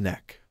on his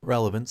neck.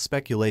 Relevant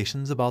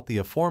speculations about the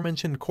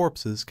aforementioned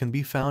corpses can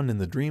be found in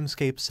the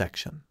Dreamscape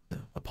section.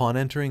 Upon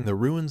entering the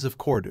ruins of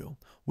Cordu,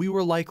 we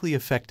were likely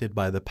affected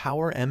by the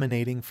power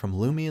emanating from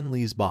Lumion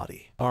Lee's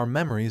body. Our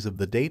memories of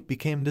the date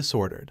became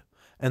disordered,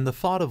 and the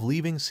thought of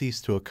leaving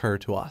ceased to occur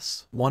to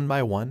us. One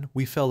by one,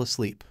 we fell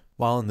asleep.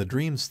 While in the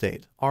dream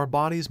state, our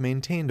bodies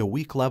maintained a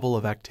weak level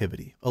of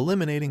activity,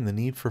 eliminating the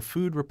need for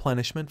food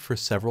replenishment for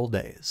several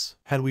days.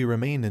 Had we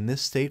remained in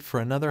this state for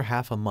another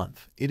half a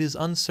month, it is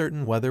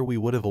uncertain whether we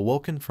would have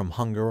awoken from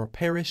hunger or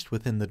perished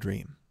within the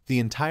dream. The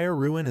entire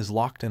ruin is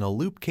locked in a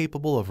loop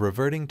capable of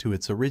reverting to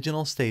its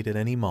original state at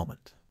any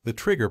moment. The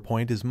trigger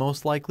point is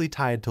most likely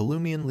tied to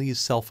Lumion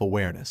Lee's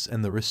self-awareness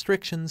and the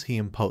restrictions he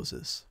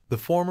imposes. The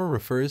former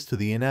refers to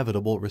the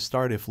inevitable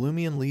restart if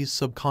Lumion Lee's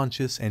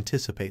subconscious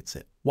anticipates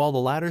it, while the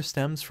latter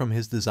stems from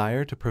his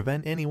desire to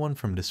prevent anyone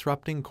from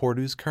disrupting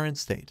Cordu's current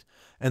state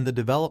and the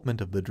development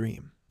of the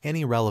dream.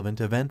 Any relevant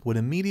event would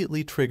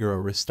immediately trigger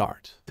a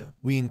restart.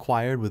 We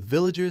inquired with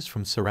villagers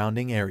from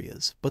surrounding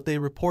areas, but they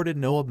reported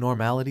no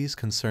abnormalities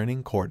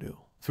concerning Cordu.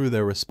 Through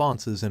their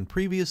responses and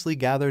previously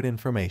gathered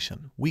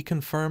information, we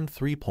confirmed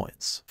 3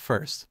 points.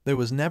 First, there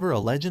was never a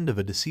legend of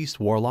a deceased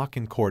warlock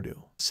in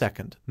Cordu.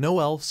 Second, no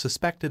elves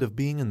suspected of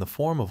being in the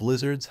form of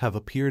lizards have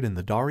appeared in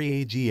the Dari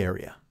AG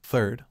area.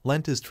 Third,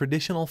 Lent is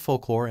traditional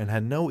folklore and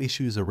had no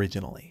issues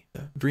originally.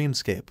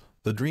 Dreamscape.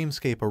 The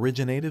dreamscape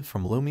originated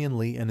from Lumion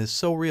Lee and is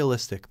so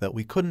realistic that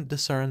we couldn't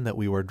discern that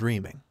we were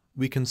dreaming.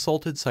 We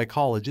consulted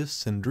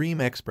psychologists and dream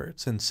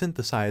experts and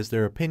synthesized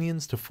their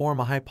opinions to form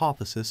a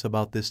hypothesis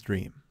about this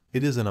dream.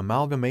 It is an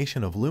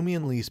amalgamation of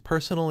Lumion Lee's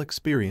personal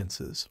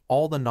experiences,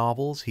 all the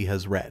novels he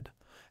has read,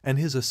 and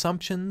his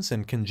assumptions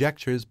and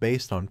conjectures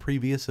based on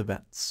previous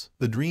events.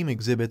 The dream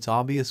exhibits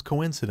obvious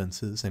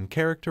coincidences and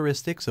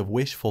characteristics of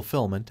wish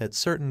fulfillment at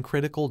certain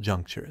critical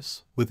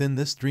junctures. Within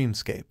this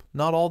dreamscape,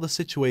 not all the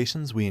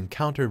situations we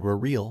encountered were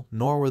real,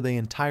 nor were they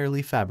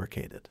entirely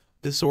fabricated.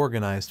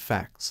 Disorganized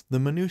facts, the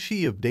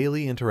minutiae of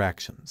daily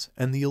interactions,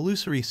 and the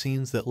illusory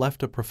scenes that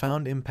left a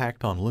profound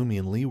impact on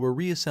Lumion Lee were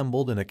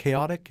reassembled in a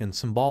chaotic and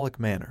symbolic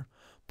manner,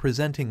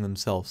 presenting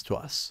themselves to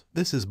us.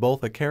 This is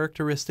both a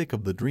characteristic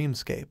of the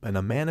dreamscape and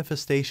a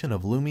manifestation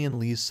of Lumion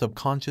Lee's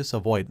subconscious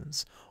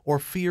avoidance or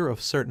fear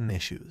of certain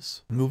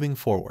issues. Moving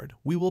forward,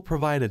 we will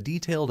provide a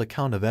detailed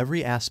account of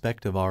every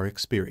aspect of our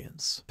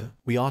experience.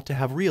 We ought to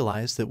have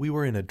realized that we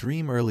were in a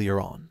dream earlier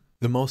on.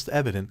 The most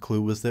evident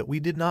clue was that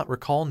we did not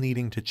recall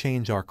needing to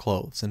change our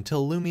clothes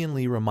until Lumion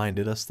Lee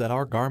reminded us that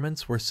our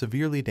garments were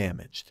severely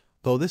damaged.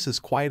 Though this is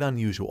quite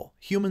unusual,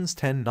 humans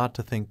tend not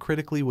to think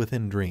critically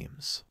within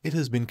dreams. It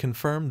has been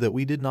confirmed that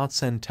we did not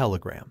send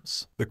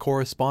telegrams. The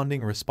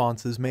corresponding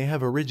responses may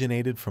have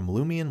originated from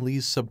Lumion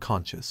Lee's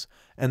subconscious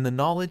and the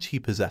knowledge he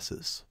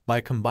possesses.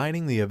 By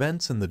combining the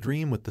events in the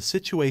dream with the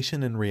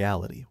situation in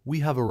reality,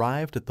 we have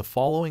arrived at the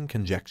following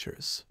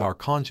conjectures. Our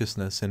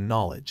consciousness and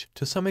knowledge,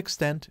 to some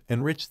extent,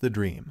 enrich the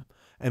dream,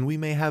 and we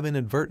may have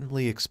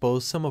inadvertently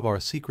exposed some of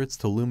our secrets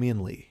to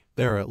Lumion Lee.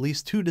 There are at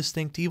least 2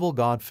 distinct evil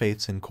god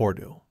faiths in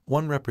Cordu.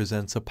 One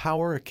represents a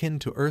power akin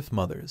to Earth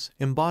Mothers,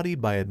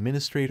 embodied by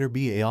Administrator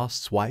B.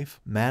 Aost's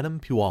wife, Madame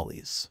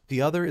Pualis.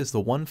 The other is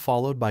the one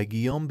followed by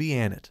Guillaume B.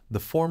 Annett, the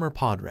former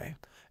padre,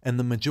 and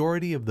the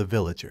majority of the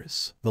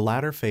villagers. The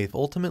latter faith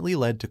ultimately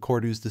led to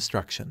Cordu's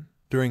destruction.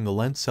 During the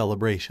Lent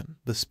celebration,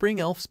 the Spring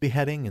Elf's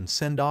beheading and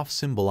send-off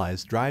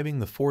symbolized driving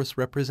the force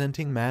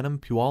representing Madame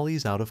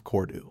Pualis out of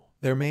Cordu.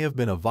 There may have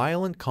been a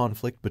violent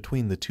conflict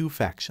between the 2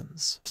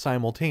 factions.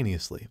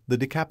 Simultaneously, the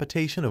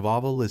decapitation of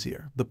Ava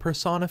Lizier, the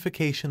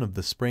personification of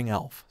the Spring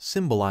Elf,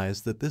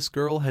 symbolized that this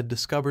girl had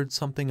discovered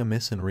something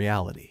amiss in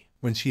reality.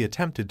 When she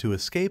attempted to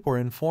escape or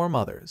inform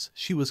others,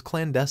 she was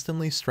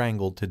clandestinely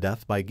strangled to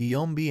death by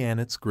Guillaume B.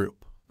 Annett's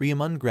group.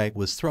 Riamund Greg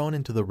was thrown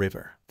into the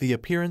river. The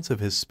appearance of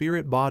his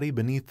spirit body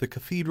beneath the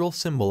cathedral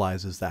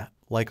symbolizes that,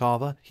 like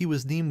Ava, he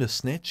was deemed a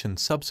snitch and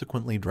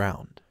subsequently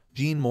drowned.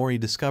 Jean Maury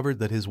discovered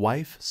that his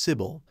wife,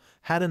 Sybil,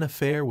 had an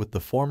affair with the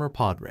former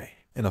padre.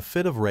 In a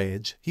fit of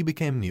rage, he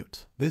became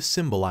mute. This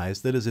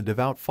symbolized that as a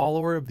devout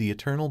follower of the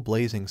eternal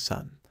blazing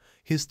sun,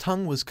 his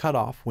tongue was cut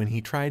off when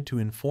he tried to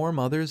inform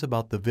others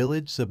about the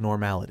village's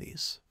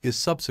abnormalities. His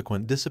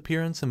subsequent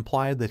disappearance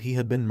implied that he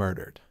had been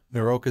murdered.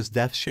 Miroka's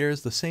death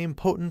shares the same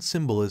potent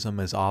symbolism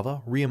as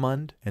Ava,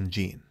 Riamund, and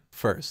Jean.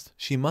 First,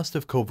 she must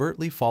have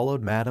covertly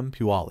followed Madame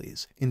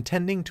Pualis,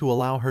 intending to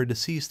allow her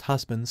deceased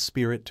husband's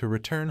spirit to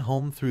return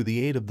home through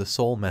the aid of the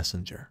soul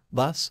messenger.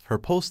 Thus, her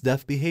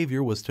post-death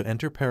behavior was to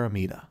enter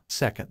Paramita.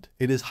 Second,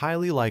 it is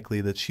highly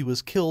likely that she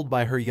was killed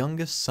by her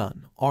youngest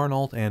son,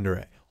 Arnault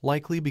Andere,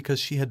 likely because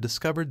she had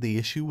discovered the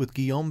issue with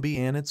Guillaume B.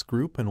 Annett's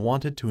group and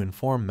wanted to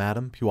inform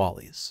Madame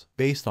Pualis.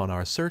 Based on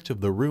our search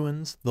of the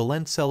ruins, the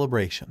Lent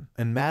celebration,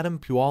 and Madame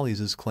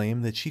Pualis's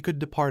claim that she could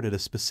depart at a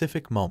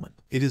specific moment,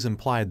 it is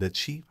implied that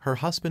she, her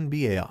husband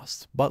B.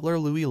 Aost, butler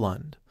Louis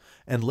Lund,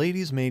 and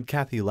lady's maid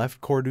Kathy left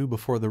Cordu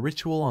before the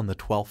ritual on the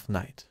 12th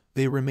night.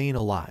 They remain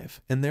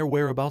alive, and their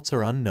whereabouts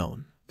are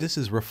unknown. This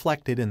is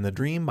reflected in the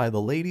dream by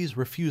the lady's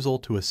refusal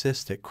to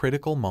assist at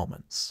critical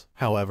moments.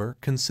 However,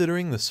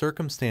 considering the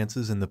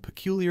circumstances in the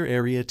peculiar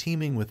area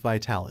teeming with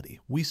vitality,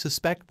 we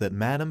suspect that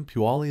Madame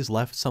Pualis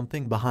left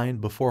something behind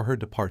before her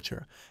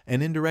departure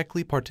and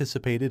indirectly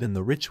participated in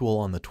the ritual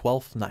on the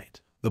 12th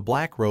night. The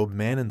black-robed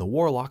man in the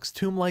warlock's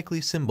tomb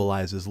likely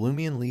symbolizes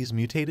Lumion Lee's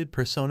mutated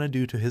persona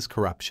due to his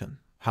corruption.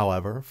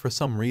 However, for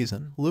some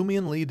reason,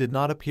 Lumion Lee did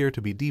not appear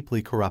to be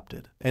deeply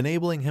corrupted,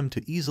 enabling him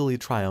to easily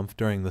triumph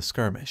during the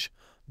skirmish,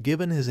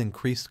 given his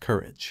increased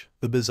courage.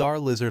 The bizarre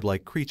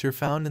lizard-like creature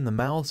found in the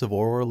mouths of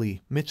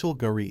Aurora, Mitchell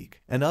Garrigue,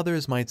 and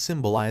others might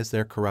symbolize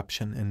their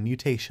corruption and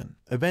mutation,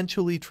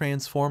 eventually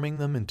transforming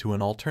them into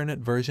an alternate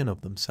version of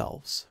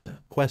themselves.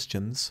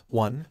 Questions.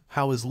 1.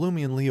 How is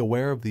Lumion Lee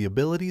aware of the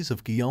abilities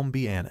of Guillaume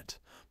B. Annett,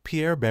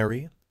 Pierre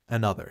Berry,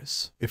 and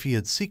others? If he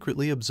had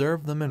secretly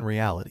observed them in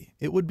reality,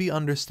 it would be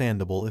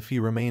understandable if he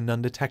remained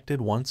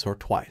undetected once or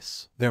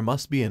twice. There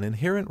must be an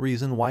inherent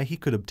reason why he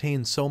could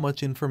obtain so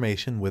much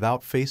information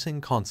without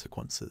facing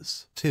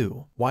consequences.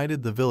 2. Why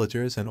did the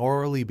villagers and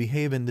Aurora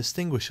behave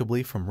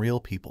indistinguishably from real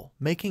people,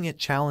 making it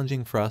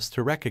challenging for us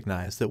to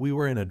recognize that we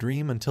were in a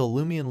dream until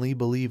Lumion Lee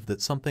believed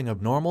that something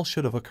abnormal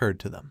should have occurred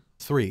to them?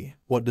 3.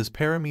 What does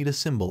Paramita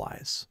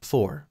symbolize?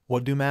 4.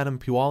 What do Madame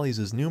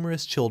Puali's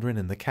numerous children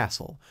in the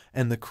castle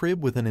and the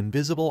crib with an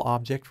invisible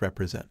object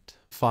represent?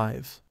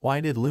 5.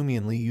 Why did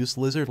Lumion Lee use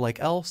lizard-like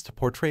elves to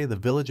portray the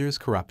villagers'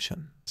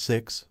 corruption?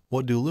 6.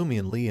 What do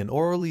Lumion Lee and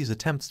Aurelie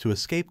attempts to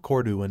escape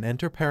Cordu and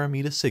enter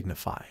Paramita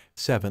signify?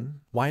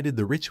 7. Why did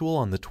the ritual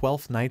on the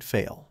 12th night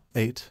fail?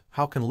 8.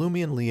 How can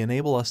Lumion Lee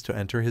enable us to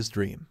enter his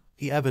dream?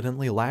 He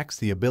evidently lacks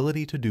the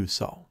ability to do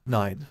so.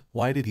 9.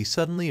 Why did he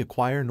suddenly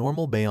acquire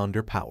normal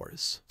Beyonder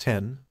powers?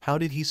 10. How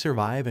did he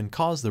survive and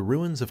cause the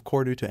ruins of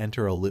Cordu to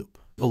enter a loop?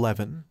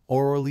 11.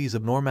 Aurelie's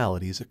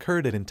abnormalities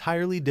occurred at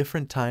entirely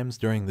different times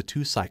during the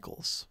 2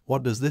 cycles.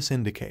 What does this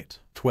indicate?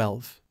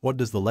 12. What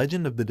does the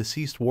legend of the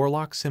deceased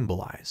warlock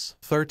symbolize?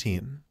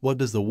 13. What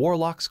does the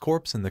warlock's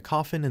corpse in the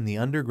coffin in the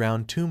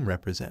underground tomb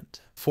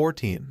represent?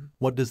 14.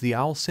 What does the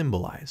owl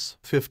symbolize?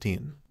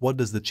 15. What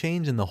does the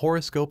change in the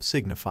horoscope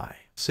signify?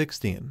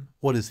 16.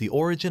 What is the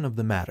origin of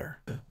the matter?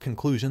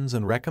 Conclusions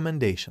and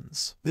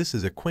recommendations. This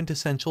is a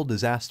quintessential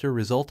disaster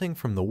resulting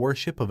from the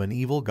worship of an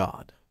evil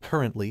god.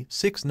 Currently,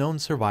 6 known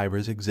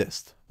survivors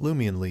exist.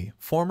 Lumion Lee,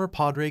 former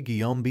Padre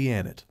Guillaume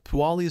Bianet,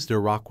 Pualis de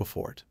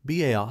Roquefort,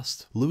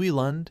 Baost, Louis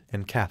Lund,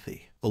 and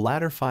Cathy. The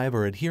latter 5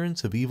 are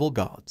adherents of evil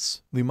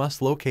gods. We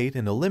must locate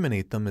and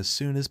eliminate them as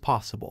soon as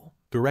possible.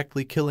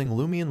 Directly killing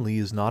Lumion Lee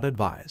is not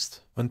advised.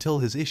 Until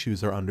his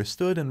issues are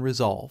understood and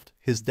resolved,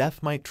 his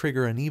death might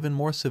trigger an even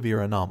more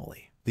severe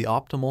anomaly. The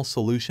optimal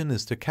solution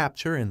is to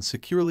capture and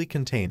securely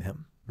contain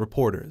him.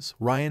 Reporters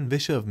Ryan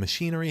Visha of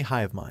Machinery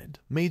Hivemind,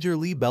 Major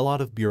Lee Bellot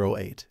of Bureau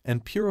 8,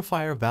 and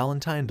Purifier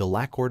Valentine de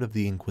Lacourt of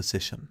the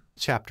Inquisition.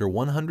 Chapter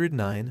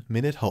 109,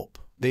 Minute Hope.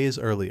 Days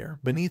earlier,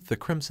 beneath the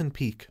Crimson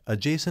Peak,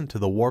 adjacent to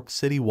the warped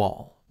city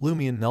wall,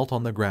 Lumion knelt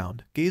on the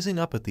ground, gazing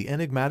up at the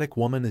enigmatic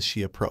woman as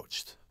she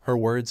approached. Her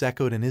words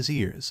echoed in his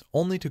ears,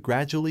 only to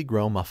gradually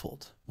grow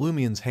muffled.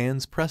 Lumion's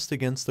hands pressed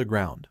against the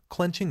ground,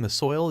 clenching the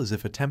soil as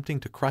if attempting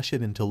to crush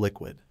it into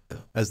liquid.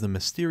 As the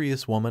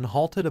mysterious woman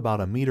halted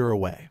about a meter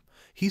away,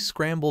 he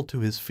scrambled to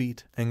his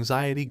feet,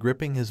 anxiety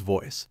gripping his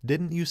voice.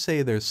 "Didn't you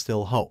say there's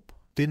still hope?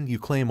 Didn't you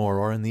claim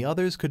Aurora and the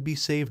others could be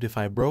saved if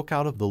I broke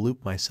out of the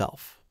loop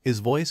myself?" His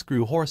voice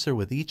grew hoarser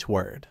with each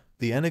word.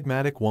 The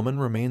enigmatic woman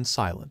remained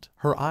silent,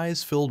 her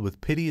eyes filled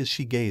with pity as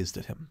she gazed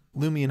at him.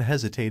 Lumion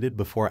hesitated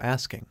before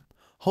asking,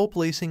 hope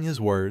lacing his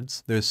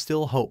words, "There's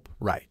still hope,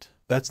 right?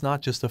 That's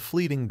not just a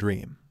fleeting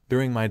dream."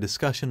 During my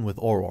discussion with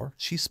Aurora,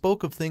 she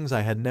spoke of things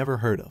I had never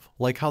heard of,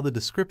 like how the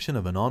description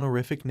of an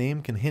honorific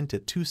name can hint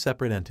at 2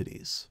 separate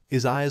entities.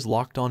 His eyes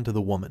locked onto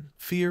the woman,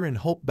 fear and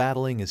hope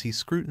battling as he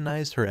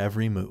scrutinized her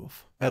every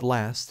move. At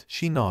last,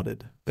 she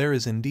nodded. "There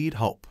is indeed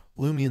hope."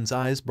 Lumion's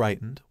eyes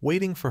brightened,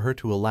 waiting for her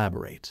to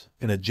elaborate.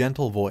 In a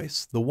gentle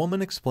voice, the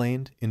woman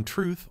explained, "In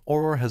truth,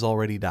 Aurora has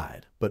already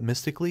died, but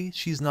mystically,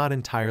 she's not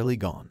entirely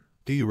gone.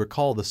 Do you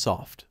recall the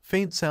soft,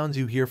 faint sounds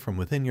you hear from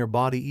within your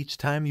body each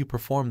time you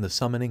perform the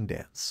summoning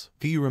dance?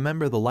 Do you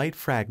remember the light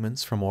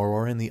fragments from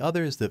Aurora and the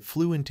others that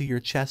flew into your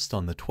chest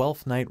on the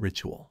 12th night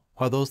ritual?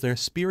 Are those their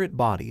spirit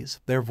bodies,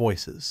 their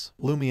voices?"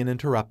 Lumion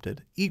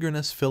interrupted,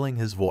 eagerness filling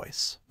his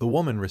voice. The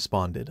woman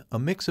responded, a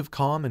mix of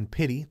calm and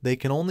pity. "They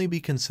can only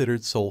be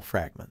considered soul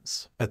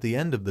fragments. At the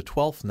end of the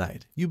 12th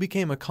night, you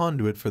became a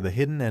conduit for the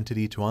hidden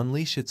entity to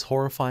unleash its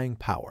horrifying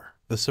power.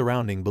 The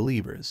surrounding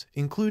believers,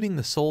 including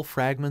the soul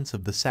fragments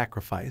of the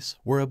sacrifice,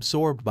 were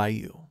absorbed by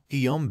you.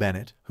 Guillaume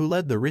Bennett, who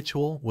led the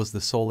ritual, was the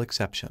sole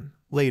exception.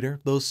 Later,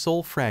 those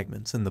soul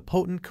fragments and the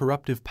potent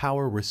corruptive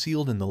power were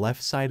sealed in the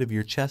left side of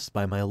your chest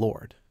by my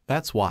lord.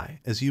 That's why,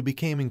 as you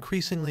became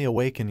increasingly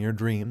awake in your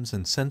dreams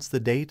and sensed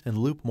the date and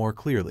loop more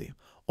clearly,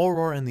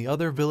 Aurora and the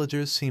other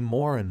villagers seemed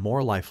more and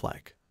more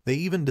lifelike. They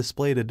even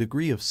displayed a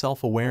degree of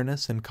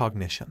self-awareness and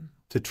cognition.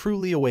 To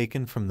truly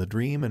awaken from the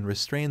dream and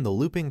restrain the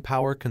looping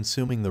power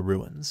consuming the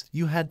ruins,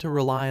 you had to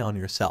rely on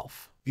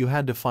yourself. You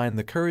had to find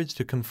the courage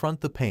to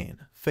confront the pain,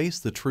 face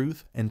the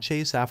truth, and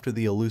chase after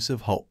the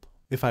elusive hope.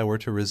 If I were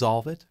to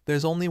resolve it,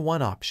 there's only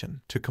one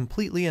option: to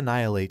completely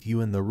annihilate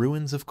you in the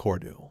ruins of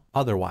Cordu.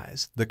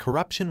 Otherwise, the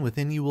corruption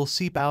within you will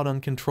seep out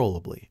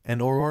uncontrollably,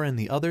 and Aurora and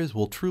the others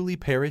will truly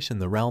perish in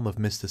the realm of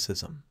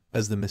mysticism.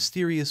 As the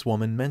mysterious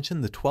woman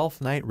mentioned the 12th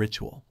night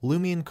ritual,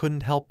 Lumion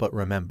couldn't help but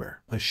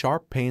remember. A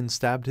sharp pain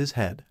stabbed his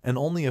head, and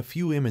only a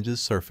few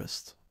images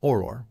surfaced.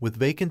 Aurora, with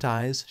vacant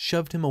eyes,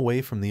 shoved him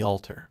away from the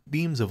altar.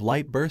 Beams of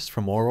light burst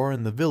from Aurora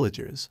and the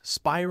villagers,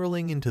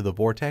 spiraling into the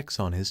vortex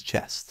on his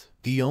chest.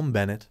 Guillaume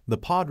Bennett, the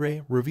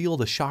padre,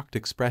 revealed a shocked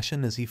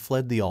expression as he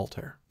fled the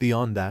altar.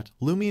 Beyond that,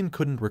 Lumion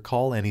couldn't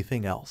recall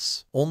anything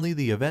else. Only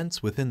the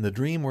events within the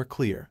dream were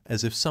clear,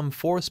 as if some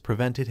force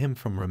prevented him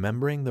from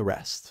remembering the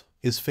rest.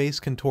 His face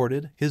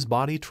contorted, his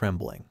body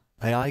trembling.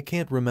 I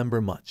can't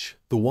remember much."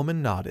 The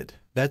woman nodded.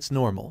 "That's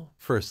normal.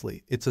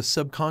 Firstly, it's a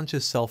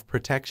subconscious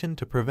self-protection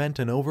to prevent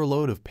an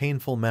overload of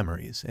painful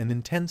memories and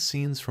intense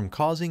scenes from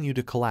causing you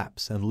to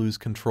collapse and lose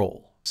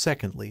control.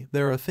 Secondly,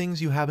 there are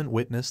things you haven't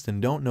witnessed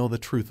and don't know the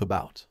truth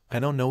about. I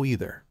don't know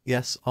either.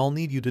 Yes, I'll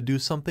need you to do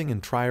something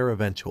and try her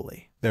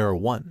eventually. There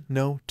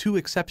are 2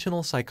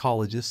 exceptional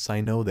psychologists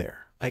I know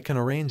there. I can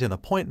arrange an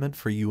appointment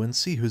for you and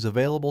see who's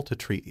available to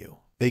treat you.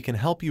 They can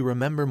help you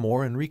remember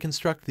more and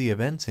reconstruct the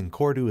events in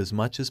Cordu as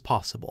much as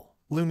possible.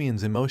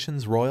 Lumien's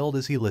emotions roiled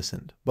as he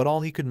listened, but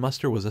all he could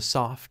muster was a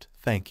soft,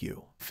 "Thank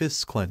you."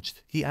 Fists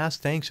clenched, he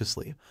asked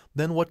anxiously,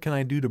 "Then what can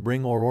I do to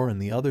bring Aurora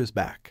and the others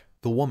back?"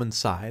 The woman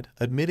sighed,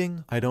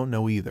 admitting, "I don't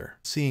know either."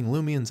 Seeing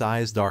Lumien's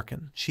eyes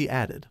darken, she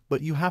added,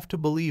 "But you have to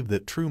believe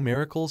that true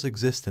miracles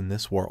exist in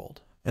this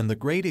world. And the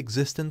great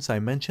existence I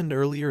mentioned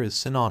earlier is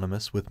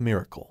synonymous with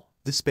miracle."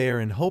 Despair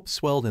and hope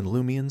swelled in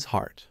Lumien's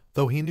heart.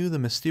 Though he knew the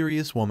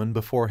mysterious woman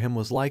before him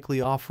was likely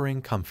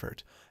offering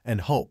comfort and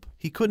hope,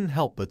 he couldn't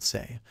help but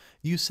say,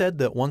 "You said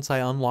that once I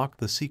unlocked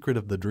the secret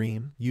of the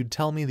dream, you'd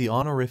tell me the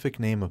honorific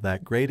name of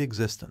that great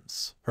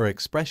existence." Her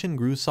expression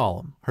grew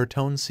solemn, her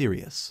tone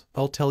serious.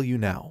 "I'll tell you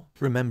now.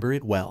 Remember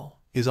it well.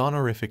 His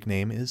honorific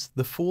name is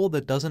TheFool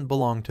that doesn't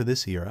belong to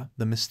this era,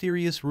 the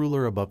mysterious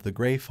ruler above the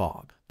gray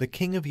fog, the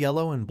king of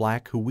yellow and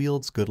black who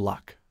wields good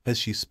luck." As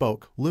she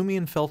spoke,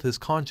 Lumien felt his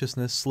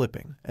consciousness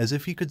slipping, as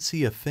if he could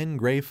see a thin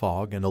gray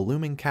fog and a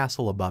looming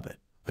castle above it.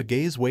 A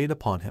gaze weighed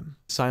upon him.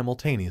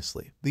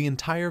 Simultaneously, the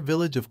entire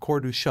village of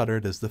Cordu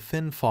shuddered as the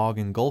thin fog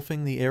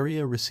engulfing the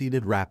area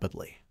receded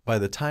rapidly. By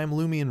the time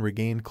Lumien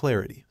regained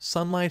clarity,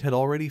 sunlight had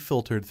already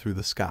filtered through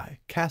the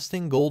sky,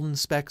 casting golden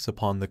specks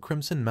upon the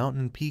crimson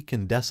mountain peak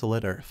and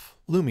desolate earth.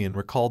 Lumien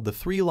recalled the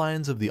 3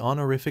 lines of the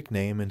honorific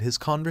name and his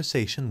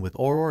conversation with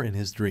Aurora in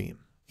his dream.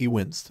 He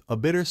winced, a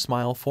bitter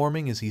smile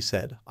forming as he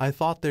said, "I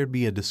thought there'd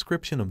be a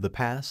description of the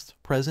past,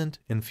 present,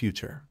 and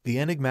future." The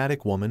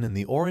enigmatic woman in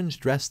the orange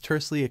dress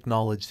tersely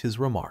acknowledged his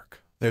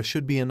remark. "There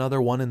should be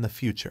another one in the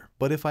future,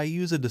 but if I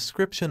use a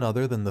description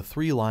other than the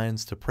 3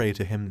 lines to pray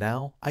to him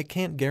now, I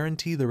can't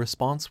guarantee the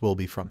response will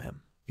be from him.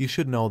 You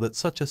should know that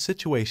such a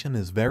situation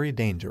is very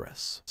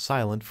dangerous."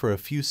 Silent for a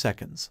few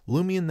seconds,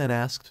 Lumien then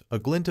asked, a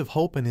glint of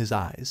hope in his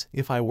eyes,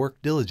 "If I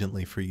work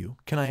diligently for you,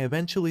 can I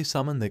eventually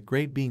summon that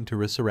great being to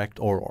resurrect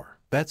Aurora?"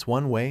 "That's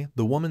one way,"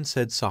 the woman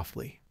said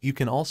softly. "You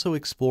can also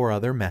explore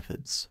other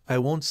methods. I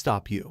won't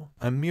stop you.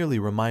 I'm merely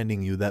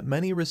reminding you that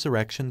many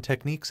resurrection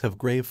techniques have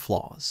grave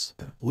flaws."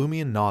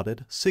 Lumien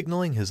nodded,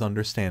 signaling his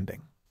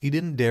understanding. He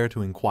didn't dare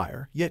to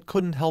inquire, yet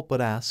couldn't help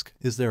but ask,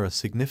 "Is there a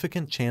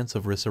significant chance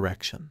of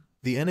resurrection?"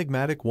 The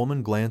enigmatic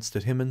woman glanced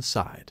at him and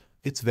sighed.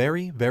 "It's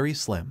very, very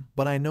slim,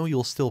 but I know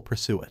you'll still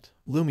pursue it."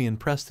 Lumien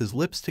pressed his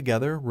lips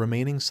together,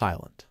 remaining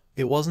silent.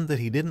 It wasn't that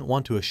he didn't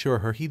want to assure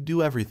her he'd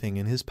do everything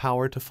in his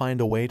power to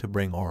find a way to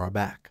bring Aurora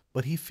back,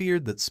 but he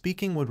feared that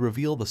speaking would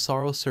reveal the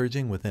sorrow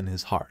surging within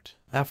his heart.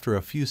 After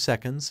a few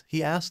seconds,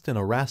 he asked in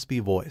a raspy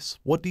voice,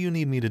 "What do you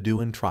need me to do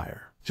in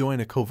Trier?" "Join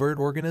a covert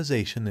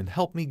organization and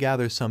help me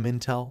gather some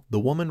intel," the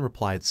woman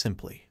replied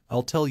simply.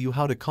 "I'll tell you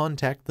how to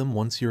contact them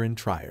once you're in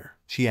Trier."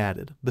 She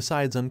added,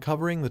 "Besides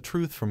uncovering the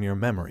truth from your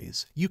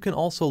memories, you can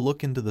also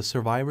look into the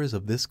survivors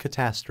of this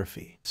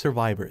catastrophe."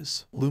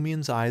 "Survivors?"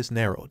 Lumien's eyes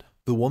narrowed.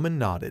 The woman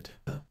nodded.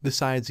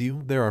 "Besides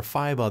you, there are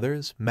 5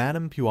 others,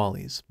 Madame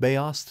Pualis,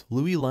 Bayost,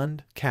 Louis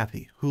Lund,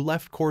 Kathy, who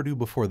left Cordu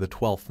before the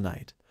 12th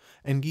night,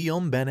 and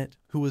Guillaume Bennett,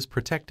 who was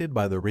protected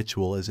by the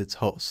ritual as its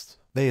host.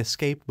 They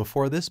escaped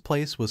before this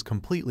place was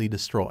completely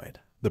destroyed.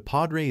 The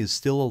Padre is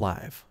still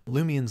alive."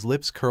 Lumien's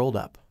lips curled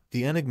up.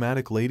 The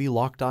enigmatic lady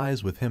locked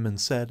eyes with him and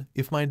said,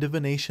 "If my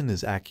divination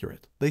is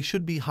accurate, they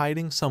should be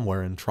hiding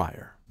somewhere in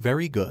Trier."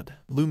 "Very good."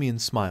 Lumien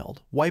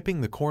smiled,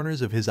 wiping the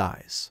corners of his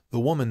eyes. The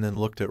woman then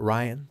looked at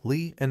Ryan,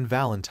 Lee, and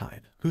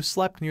Valentine, who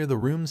slept near the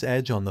room's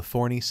edge on the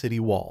thorny city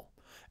wall,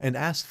 and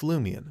asked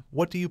Lumien,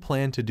 "What do you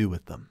plan to do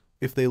with them?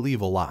 If they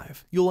leave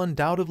alive, you'll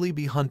undoubtedly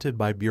be hunted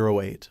by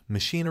Bureau 8,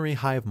 Machinery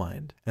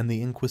Hivemind, and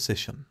the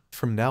Inquisition.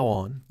 From now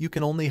on, you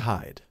can only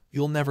hide.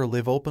 You'll never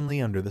live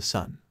openly under the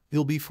sun.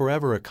 You'll be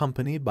forever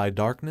accompanied by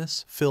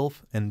darkness,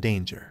 filth, and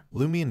danger."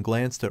 Lumien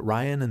glanced at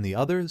Ryan and the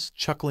others,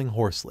 chuckling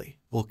hoarsely.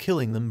 "Will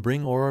killing them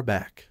bring Aurora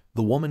back?"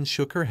 The woman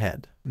shook her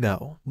head.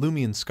 "No,"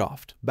 Lumien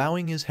scoffed,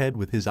 bowing his head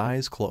with his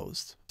eyes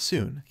closed.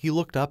 Soon, he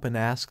looked up and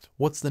asked,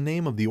 "What's the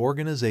name of the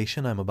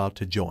organization I'm about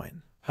to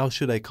join? How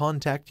should I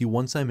contact you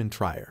once I'm in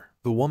Trier?"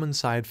 The woman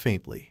sighed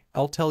faintly.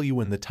 "I'll tell you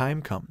when the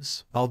time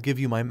comes. I'll give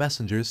you my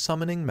messenger's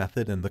summoning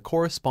method and the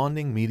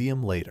corresponding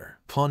medium later.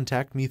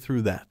 Contact me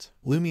through that."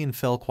 Lumien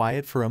fell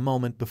quiet for a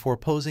moment before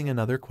posing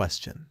another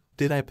question.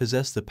 "Did I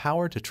possess the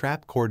power to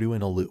trap Cordu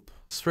in a loop?"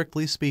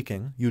 "Strictly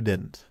speaking, you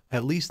didn't.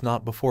 At least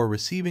not before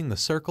receiving the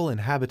Circle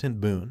Inhabitant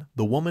boon,"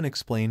 the woman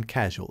explained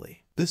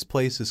casually. "This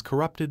place is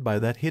corrupted by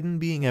that hidden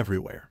being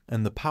everywhere,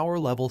 and the power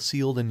level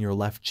sealed in your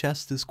left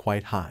chest is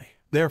quite high.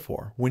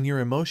 Therefore, when your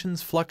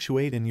emotions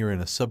fluctuate and you're in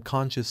a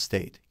subconscious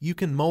state, you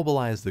can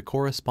mobilize the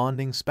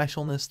corresponding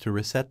specialness to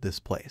reset this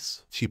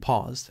place." She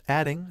paused,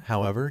 adding,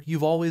 "However,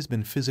 you've always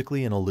been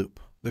physically in a loop.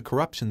 The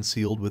corruption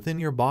sealed within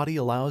your body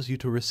allows you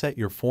to reset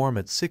your form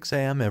at 6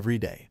 a.m. every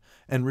day,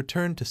 and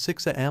return to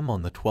 6 a.m.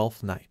 on the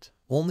 12th night.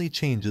 Only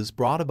changes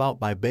brought about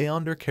by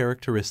Beyonder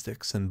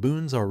characteristics and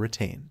boons are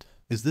retained.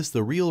 Is this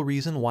the real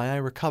reason why I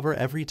recover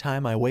every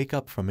time I wake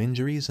up from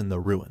injuries in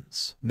the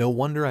ruins? No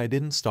wonder I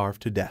didn't starve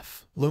to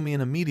death." Lumien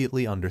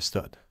immediately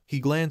understood. He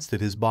glanced at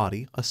his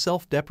body, a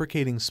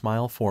self-deprecating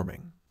smile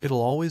forming.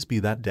 "It'll always be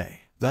that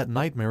day. That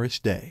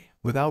nightmarish day.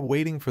 Without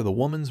waiting for the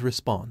woman's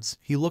response,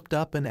 he looked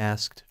up and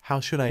asked, "How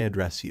should I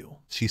address you?"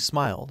 She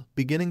smiled,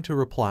 beginning to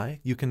reply,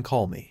 "You can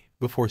call me."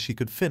 Before she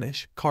could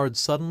finish, cards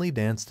suddenly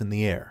danced in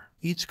the air.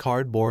 Each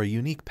card bore a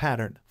unique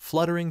pattern,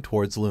 fluttering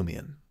towards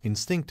Lumion.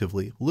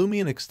 Instinctively,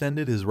 Lumion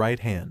extended his right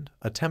hand,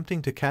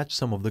 attempting to catch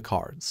some of the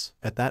cards.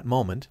 At that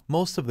moment,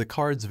 most of the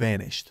cards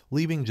vanished,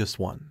 leaving just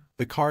one.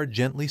 The card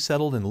gently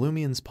settled in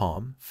Lumion's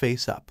palm,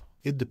 face up.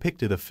 It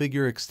depicted a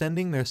figure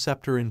extending their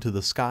scepter into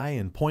the sky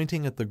and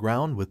pointing at the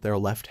ground with their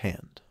left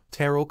hand.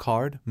 Tarot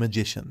card,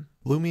 Magician.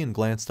 Lumion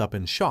glanced up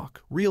in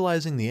shock,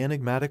 realizing the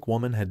enigmatic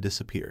woman had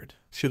disappeared.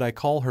 Should I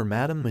call her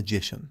Madam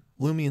Magician?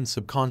 Lumion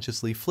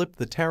subconsciously flipped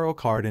the tarot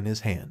card in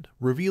his hand,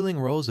 revealing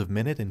rows of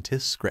Minute and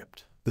Tis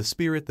script. The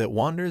spirit that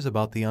wanders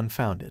about the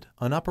unfounded,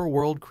 an upper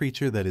world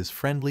creature that is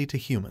friendly to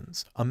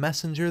humans, a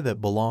messenger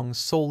that belongs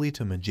solely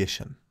to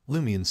Magician.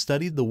 Lumion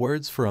studied the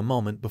words for a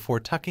moment before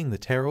tucking the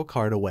tarot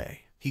card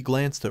away. He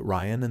glanced at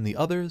Ryan and the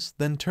others,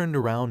 then turned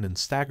around and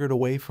staggered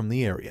away from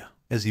the area.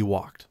 As he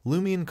walked,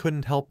 Lumion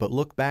couldn't help but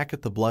look back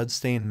at the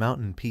blood-stained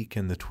mountain peak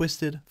and the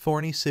twisted,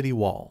 thorny city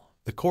wall.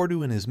 The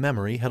Cordu in his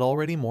memory had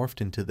already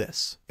morphed into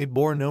this. It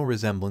bore no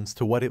resemblance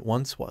to what it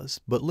once was,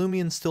 but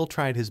Lumion still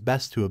tried his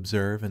best to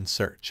observe and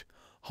search,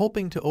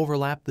 hoping to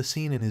overlap the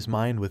scene in his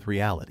mind with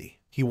reality.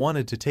 He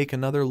wanted to take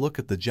another look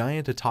at the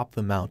giant atop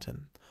the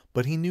mountain,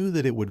 but he knew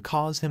that it would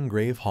cause him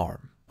grave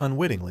harm.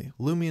 Unwittingly,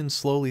 Lumion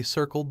slowly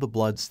circled the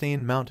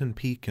blood-stained mountain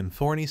peak and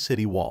thorny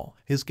city wall,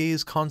 his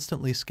gaze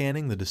constantly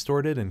scanning the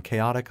distorted and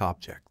chaotic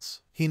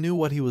objects. He knew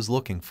what he was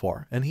looking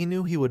for, and he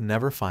knew he would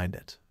never find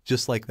it.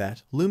 Just like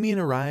that, Lumion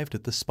arrived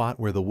at the spot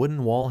where the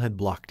wooden wall had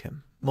blocked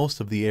him. Most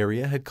of the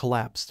area had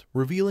collapsed,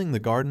 revealing the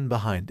garden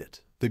behind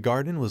it. The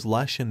garden was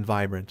lush and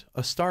vibrant,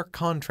 a stark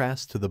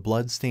contrast to the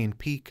blood-stained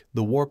peak,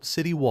 the warped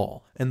city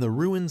wall, and the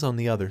ruins on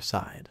the other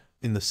side.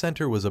 In the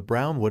center was a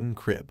brown wooden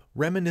crib,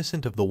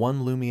 reminiscent of the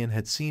one Lumion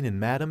had seen in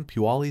Madame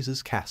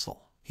Puali's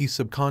castle. He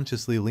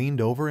subconsciously leaned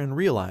over and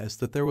realized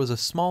that there was a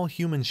small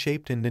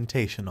human-shaped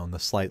indentation on the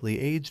slightly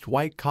aged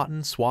white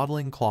cotton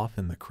swaddling cloth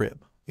in the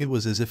crib. It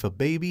was as if a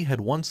baby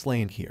had once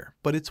lain here,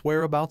 but its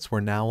whereabouts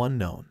were now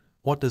unknown.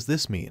 What does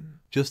this mean?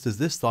 Just as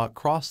this thought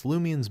crossed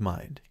Lumion's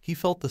mind, he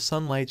felt the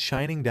sunlight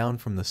shining down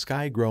from the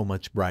sky grow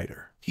much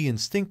brighter. He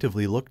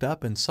instinctively looked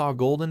up and saw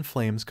golden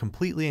flames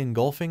completely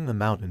engulfing the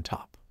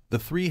mountaintop. The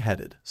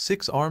three-headed,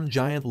 six-armed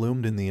giant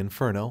loomed in the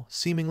inferno,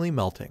 seemingly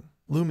melting.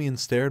 Lumion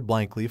stared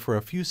blankly for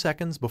a few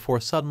seconds before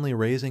suddenly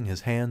raising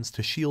his hands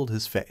to shield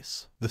his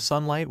face. The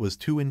sunlight was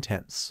too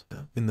intense.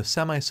 In the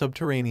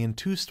semi-subterranean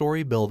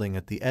two-story building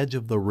at the edge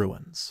of the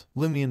ruins,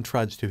 Lumion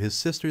trudged to his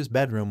sister's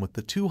bedroom with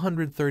the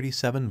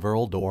 237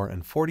 Verl door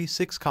and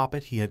 46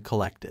 Coppet he had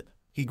collected.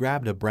 He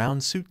grabbed a brown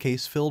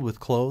suitcase filled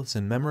with clothes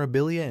and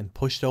memorabilia and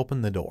pushed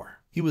open the door.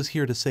 He was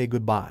here to say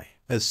goodbye.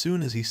 As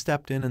soon as he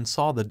stepped in and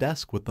saw the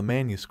desk with the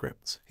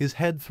manuscripts, his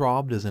head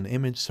throbbed as an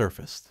image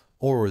surfaced.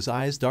 Aurora's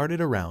eyes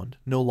darted around,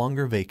 no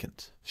longer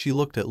vacant. She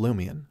looked at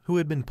Lumion, who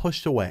had been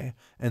pushed away,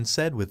 and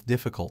said with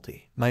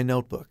difficulty, "My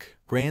notebook.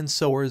 Grand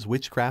Sower's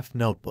witchcraft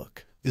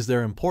notebook. Is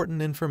there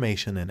important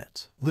information in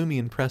it?"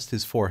 Lumion pressed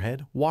his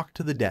forehead, walked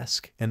to the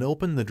desk, and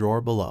opened the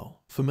drawer below.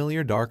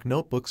 Familiar dark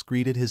notebooks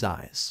greeted his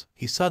eyes.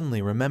 He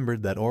suddenly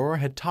remembered that Aurora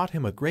had taught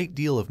him a great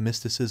deal of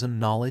mysticism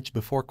knowledge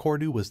before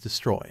Cordu was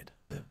destroyed.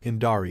 In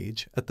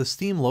Darij, at the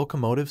steam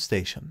locomotive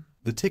station,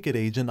 the ticket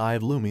agent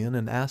eyed Lumion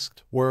and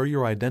asked, "Where are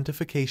your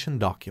identification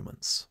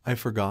documents?" "I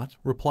forgot,"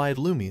 replied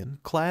Lumion,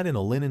 clad in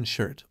a linen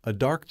shirt, a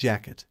dark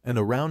jacket, and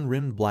a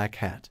round-rimmed black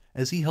hat,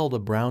 as he held a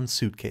brown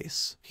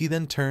suitcase. He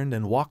then turned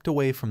and walked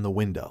away from the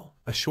window.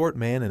 A short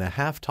man in a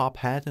half-top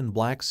hat and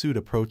black suit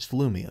approached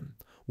Lumion,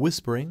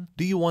 whispering,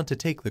 "Do you want to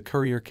take the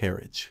courier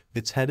carriage?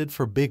 It's headed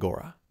for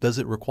Bigora. Does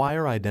it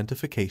require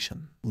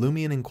identification?"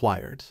 Lumion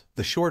inquired.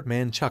 The short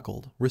man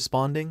chuckled,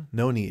 responding,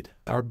 "No need.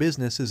 Our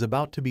business is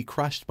about to be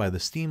crushed by the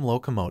steam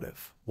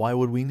locomotive. Why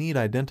would we need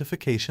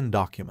identification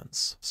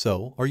documents?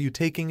 So, are you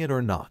taking it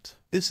or not?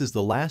 This is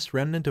the last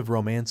remnant of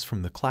romance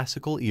from the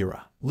classical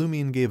era."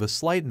 Lumion gave a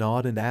slight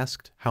nod and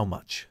asked, "How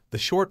much?" The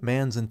short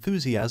man's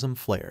enthusiasm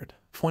flared.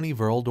 20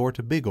 Verl door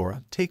to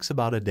Bigora takes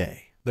about a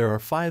day. There are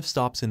 5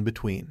 stops in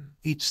between.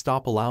 Each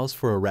stop allows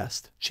for a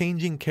rest,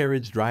 changing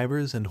carriage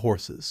drivers and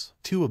horses.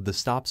 2 of the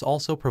stops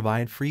also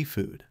provide free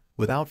food.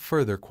 Without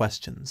further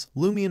questions,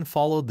 Lumion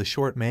followed the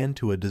short man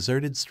to a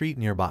deserted street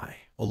nearby.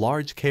 A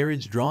large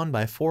carriage drawn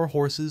by 4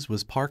 horses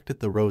was parked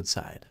at the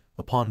roadside.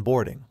 Upon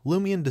boarding,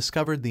 Lumion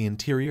discovered the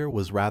interior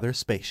was rather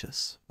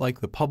spacious.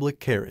 Like the public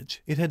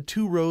carriage, it had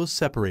 2 rows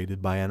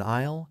separated by an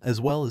aisle,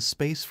 as well as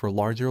space for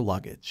larger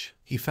luggage.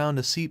 He found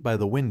a seat by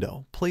the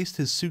window, placed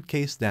his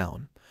suitcase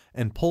down,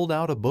 and pulled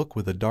out a book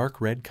with a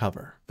dark red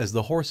cover. As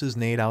the horses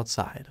neighed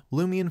outside,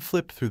 Lumion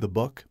flipped through the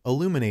book,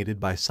 illuminated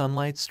by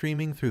sunlight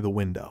streaming through the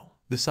window.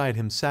 Beside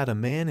him sat a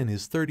man in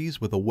his 30s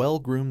with a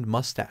well-groomed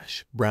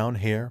mustache, brown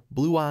hair,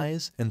 blue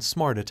eyes, and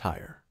smart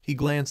attire. He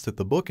glanced at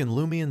the book in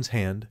Lumion's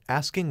hand,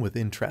 asking with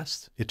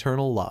interest,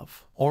 "Eternal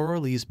Love.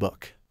 Aurora Lee's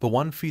book. The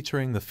one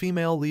featuring the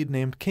female lead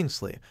named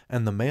Kingsley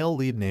and the male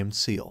lead named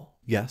Seal."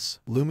 "Yes,"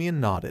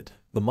 Lumion nodded.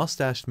 The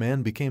mustached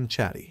man became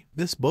chatty.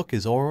 This book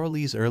is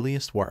O'Reilly's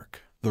earliest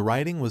work. The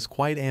writing was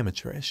quite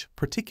amateurish,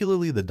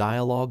 particularly the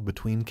dialogue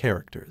between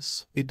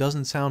characters. It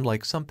doesn't sound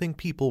like something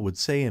people would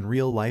say in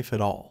real life at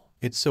all.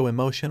 It's so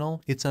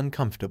emotional, it's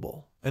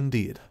uncomfortable.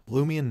 Indeed.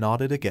 Lumion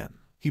nodded again.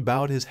 He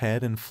bowed his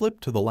head and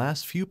flipped to the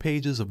last few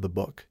pages of the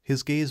book,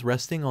 his gaze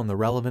resting on the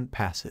relevant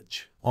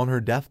passage. On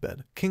her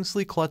deathbed,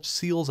 Kingsley clutched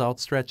Seal's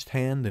outstretched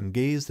hand and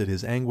gazed at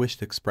his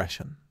anguished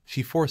expression.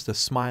 She forced a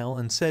smile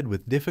and said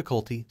with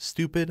difficulty,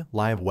 "Stupid,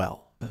 live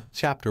well."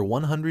 Chapter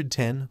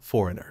 110,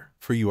 Foreigner.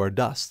 For you are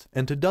dust,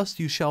 and to dust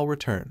you shall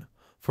return.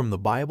 From the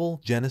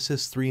Bible,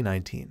 Genesis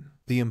 3:19.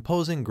 The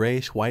imposing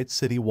grayish-white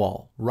city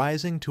wall,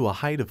 rising to a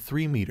height of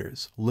 3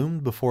 meters,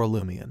 loomed before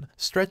Lumion,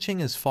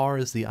 stretching as far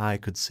as the eye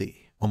could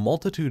see. A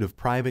multitude of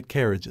private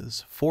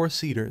carriages,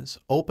 4-seaters,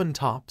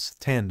 open-tops,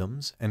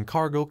 tandems, and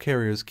cargo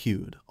carriers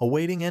queued,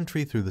 awaiting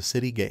entry through the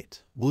city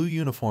gate.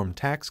 Blue-uniformed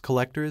tax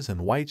collectors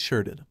and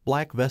white-shirted,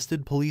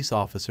 black-vested police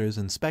officers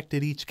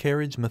inspected each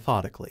carriage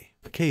methodically.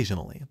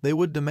 Occasionally, they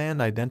would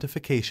demand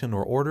identification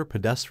or order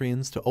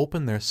pedestrians to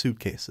open their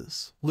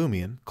suitcases.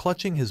 Lumion,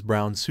 clutching his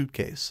brown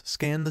suitcase,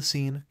 scanned the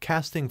scene,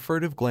 casting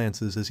furtive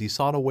glances as he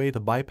sought a way to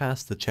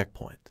bypass the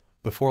checkpoint.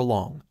 Before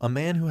long, a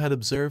man who had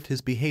observed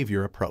his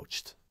behavior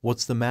approached.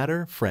 "What's the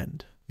matter,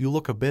 friend? You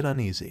look a bit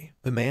uneasy."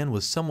 The man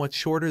was somewhat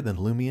shorter than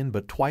Lumion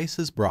but twice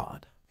as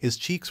broad. His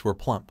cheeks were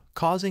plump,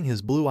 causing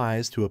his blue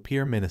eyes to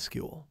appear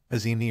minuscule.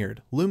 As he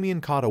neared,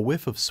 Lumion caught a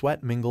whiff of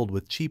sweat mingled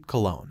with cheap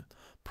cologne,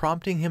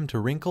 prompting him to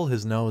wrinkle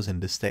his nose in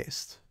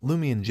distaste.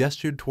 Lumion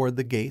gestured toward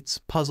the gates,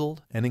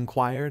 puzzled, and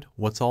inquired,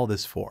 "What's all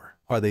this for?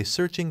 Are they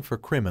searching for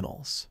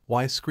criminals?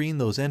 Why screen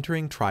those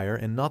entering Trier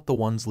and not the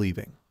ones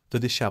leaving?" The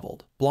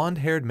disheveled,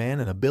 blonde-haired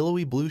man in a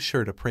billowy blue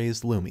shirt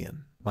appraised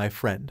Lumion. "My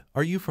friend,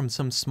 are you from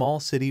some small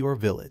city or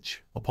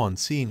village?" Upon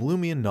seeing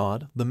Lumion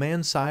nod, the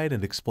man sighed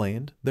and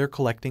explained, "They're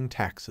collecting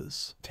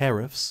taxes."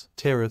 "Tariffs?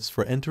 Tariffs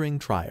for entering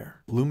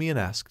Trier?" Lumion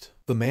asked.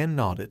 The man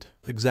nodded.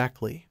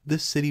 "Exactly.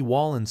 This city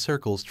wall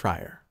encircles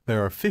Trier.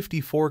 There are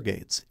 54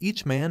 gates,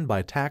 each manned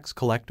by tax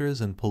collectors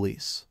and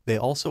police. They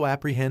also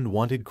apprehend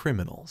wanted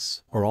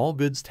criminals. Are all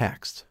goods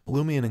taxed?"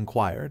 Lumion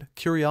inquired,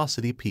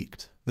 curiosity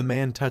piqued. The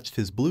man touched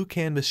his blue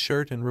canvas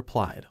shirt and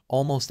replied,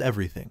 "Almost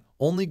everything.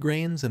 Only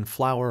grains and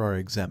flour are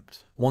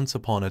exempt. Once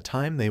upon a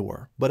time they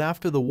were, but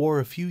after the war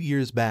a few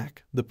years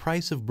back, the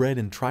price of bread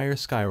in Trier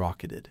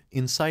skyrocketed,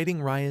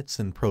 inciting riots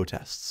and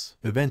protests.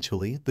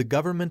 Eventually, the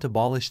government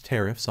abolished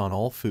tariffs on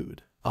all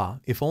food. Ah,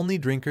 if only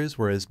drinkers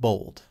were as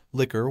bold.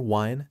 Liquor,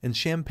 wine, and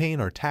champagne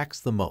are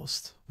taxed the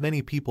most.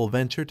 Many people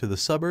venture to the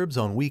suburbs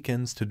on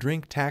weekends to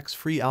drink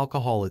tax-free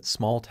alcohol at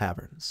small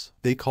taverns.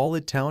 They call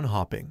it town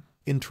hopping."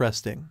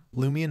 "Interesting."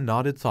 Lumion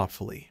nodded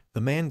thoughtfully. The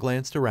man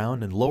glanced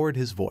around and lowered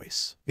his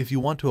voice. "If you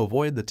want to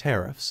avoid the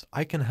tariffs,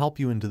 I can help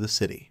you into the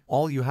city.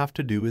 All you have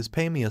to do is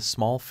pay me a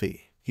small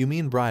fee." "You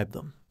mean bribe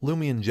them?"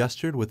 Lumion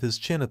gestured with his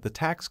chin at the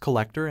tax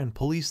collector and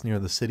police near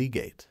the city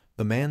gate.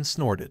 The man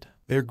snorted.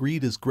 "Their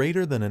greed is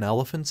greater than an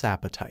elephant's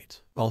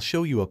appetite. I'll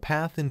show you a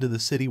path into the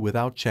city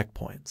without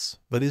checkpoints."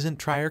 "But isn't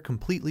Trier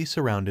completely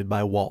surrounded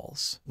by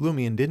walls?"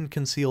 Lumion didn't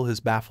conceal his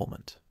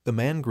bafflement. The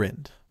man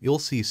grinned. "You'll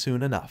see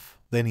soon enough."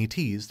 Then he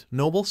teased,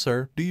 "Noble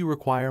sir, do you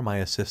require my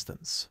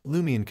assistance?"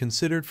 Lumion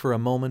considered for a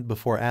moment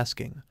before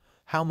asking,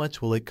 "How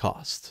much will it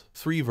cost?"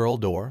 3 Verl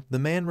d'Or, the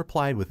man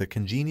replied with a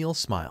congenial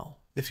smile.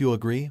 "If you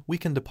agree, we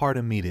can depart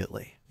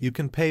immediately. You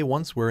can pay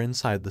once we're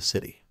inside the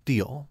city."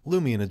 "Deal."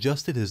 Lumion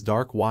adjusted his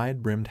dark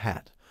wide-brimmed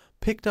hat,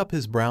 picked up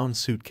his brown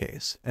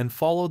suitcase, and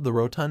followed the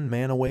rotund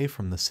man away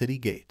from the city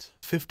gate.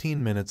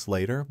 15 minutes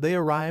later, they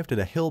arrived at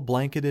a hill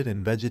blanketed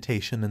in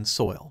vegetation and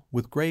soil,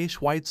 with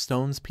grayish-white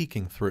stones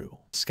peeking through.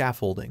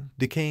 Scaffolding,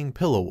 decaying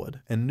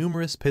pillowwood, and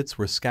numerous pits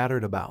were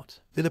scattered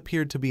about. It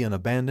appeared to be an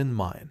abandoned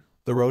mine.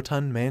 The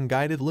rotund man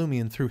guided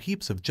Lumion through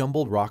heaps of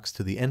jumbled rocks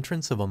to the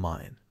entrance of a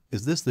mine.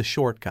 "Is this the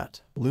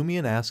shortcut?"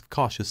 Lumion asked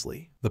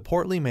cautiously. The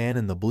portly man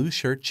in the blue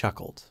shirt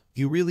chuckled.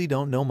 "You really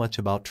don't know much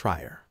about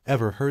Trier.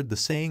 Ever heard the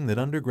saying that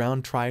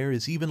underground Trier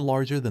is even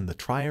larger than the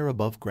Trier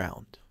above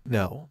ground?"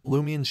 "No."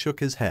 Lumion shook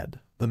his head.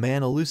 The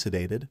man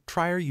elucidated,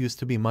 "Trier used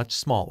to be much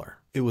smaller.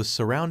 It was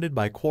surrounded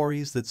by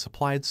quarries that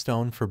supplied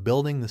stone for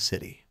building the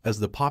city. As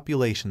the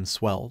population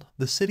swelled,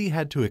 the city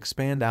had to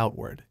expand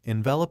outward,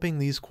 enveloping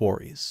these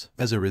quarries.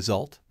 As a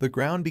result, the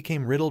ground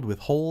became riddled with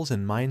holes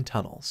and mine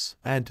tunnels.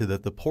 Add to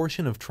that the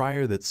portion of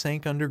Trier that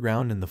sank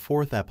underground in the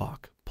 4th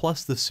epoch,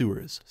 plus the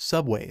sewers,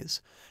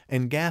 subways,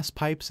 and gas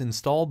pipes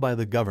installed by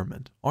the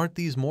government. Aren't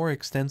these more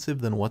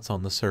extensive than what's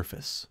on the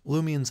surface?"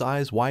 Lumion's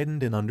eyes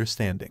widened in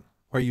understanding.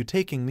 "Are you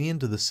taking me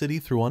into the city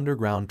through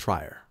underground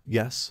Trier?"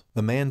 "Yes."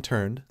 The man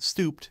turned,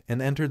 stooped,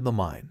 and entered the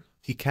mine.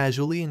 He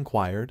casually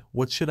inquired,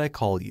 "What should I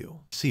call you?"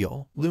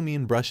 "Seal."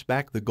 Lumion brushed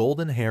back the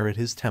golden hair at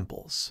his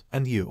temples.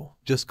 "And you?"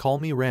 "Just call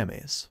me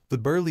Rames." The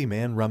burly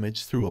man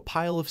rummaged through a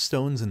pile of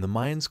stones in the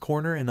mine's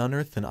corner and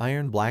unearthed an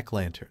iron black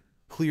lantern.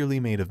 Clearly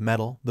made of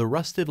metal, the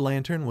rusted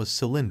lantern was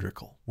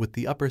cylindrical, with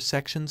the upper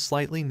section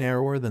slightly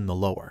narrower than the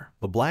lower.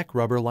 A black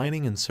rubber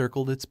lining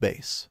encircled its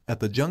base. At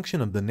the junction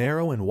of the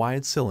narrow and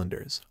wide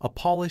cylinders, a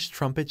polished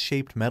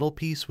trumpet-shaped metal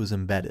piece was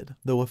embedded,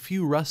 though a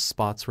few rust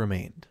spots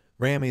remained.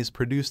 Rames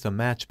produced a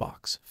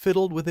matchbox,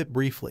 fiddled with it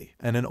briefly,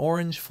 and an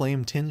orange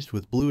flame tinged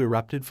with blue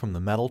erupted from the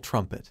metal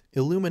trumpet,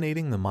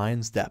 illuminating the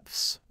mine's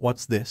depths.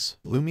 "What's this?"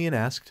 Lumion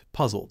asked,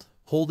 puzzled.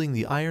 Holding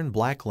the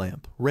iron-black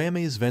lamp,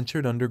 Rames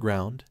ventured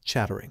underground,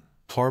 chattering.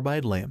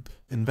 "Carbide lamp,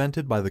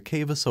 invented by the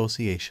Cave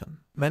Association.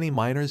 Many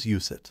miners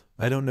use it.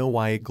 I don't know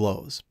why it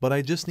glows, but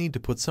I just need to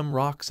put some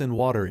rocks and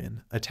water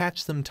in,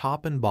 attach them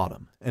top and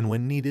bottom, and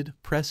when needed,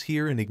 press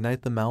here and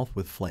ignite the mouth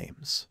with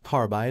flames.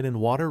 Carbide and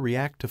water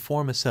react to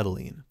form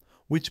acetylene,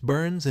 which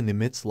burns and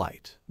emits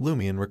light."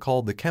 Lumion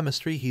recalled the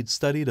chemistry he'd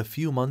studied a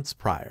few months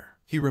prior.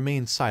 He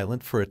remained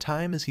silent for a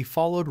time as he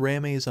followed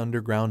Rames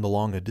underground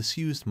along a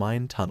disused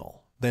mine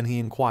tunnel. Then he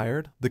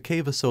inquired, "The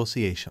Cave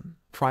Association."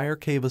 Trier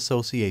Cave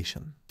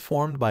Association,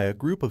 formed by a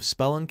group of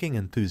spelunking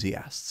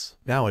enthusiasts.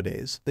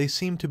 Nowadays, they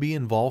seem to be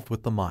involved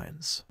with the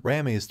mines.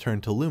 Rames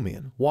turned to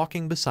Lumion,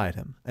 walking beside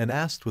him, and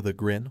asked with a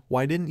grin,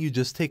 "Why didn't you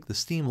just take the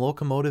steam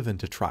locomotive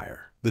into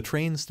Trier? The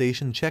train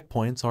station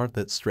checkpoints aren't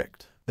that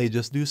strict. They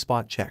just do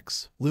spot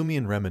checks."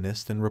 Lumion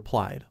reminisced and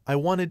replied, "I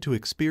wanted to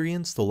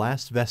experience the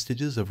last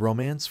vestiges of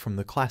romance from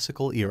the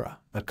classical era.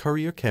 A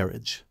courier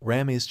carriage."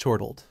 Rames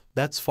chortled,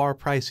 "That's far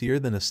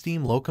pricier than a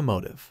steam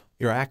locomotive.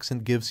 Your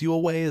accent gives you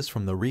away as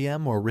from the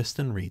Riem or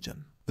Riston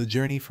region. The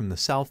journey from the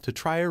south to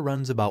Trier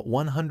runs about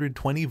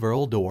 120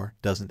 Vrl d'or,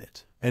 doesn't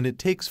it? And it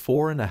takes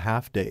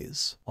 4.5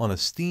 days. On a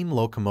steam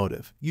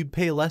locomotive, you'd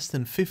pay less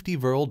than 50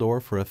 Vrl d'or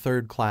for a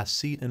third-class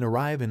seat and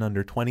arrive in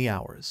under 20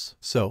 hours.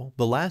 So,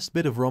 the last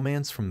bit of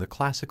romance from the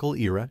classical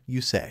era,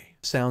 you say.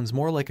 Sounds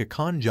more like a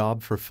con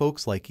job for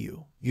folks like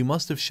you. You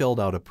must have shelled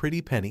out a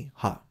pretty penny,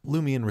 huh?"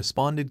 Lumion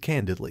responded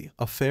candidly,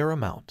 "A fair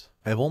amount.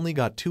 I've only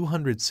got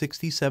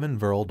 267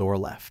 Vrl d'or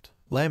left."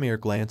 Lamir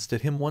glanced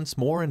at him once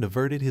more and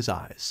averted his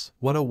eyes.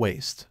 "What a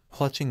waste."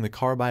 Clutching the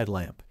carbide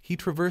lamp, he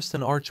traversed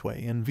an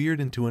archway and veered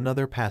into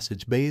another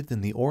passage bathed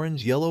in the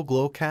orange-yellow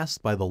glow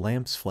cast by the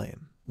lamp's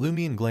flame.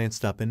 Lumion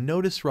glanced up and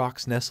noticed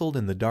rocks nestled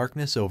in the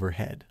darkness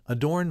overhead,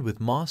 adorned with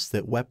moss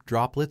that wept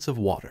droplets of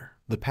water.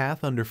 The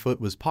path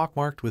underfoot was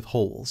pockmarked with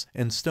holes,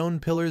 and stone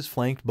pillars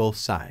flanked both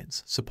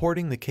sides,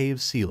 supporting the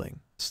cave's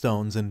ceiling.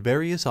 Stones and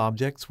various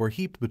objects were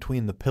heaped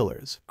between the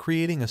pillars,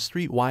 creating a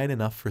street wide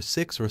enough for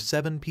 6 or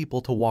 7 people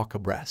to walk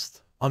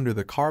abreast. Under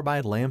the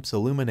carbide lamp's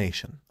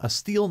illumination, a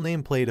steel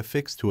nameplate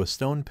affixed to a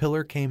stone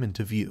pillar came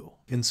into view.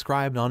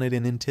 Inscribed on it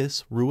in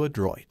Intis, Rua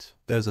Droit.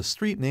 "There's a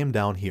street name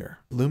down here,"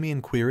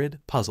 Lumion queried,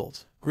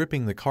 puzzled.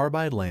 Gripping the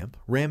carbide lamp,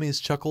 Rames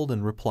chuckled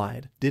and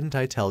replied, "Didn't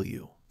I tell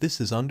you?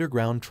 This is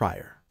underground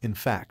Trier. In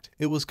fact,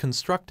 it was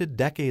constructed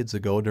decades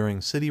ago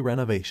during city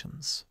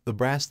renovations. The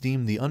brass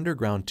deemed the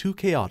underground too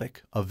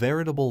chaotic, a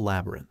veritable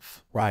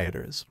labyrinth.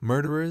 Rioters,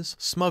 murderers,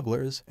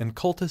 smugglers, and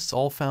cultists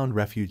all found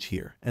refuge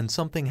here, and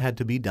something had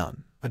to be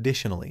done.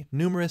 Additionally,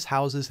 numerous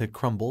houses had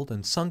crumbled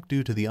and sunk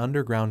due to the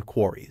underground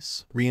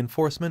quarries.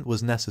 Reinforcement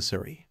was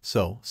necessary,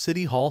 so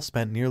City Hall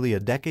spent nearly a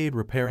decade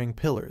repairing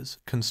pillars,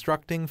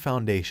 constructing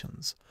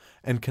foundations,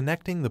 and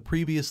connecting the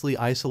previously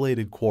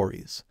isolated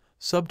quarries,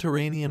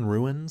 subterranean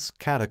ruins,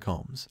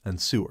 catacombs, and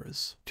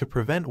sewers. To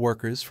prevent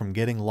workers from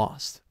getting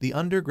lost, the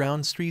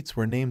underground streets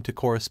were named to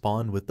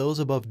correspond with those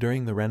above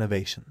during the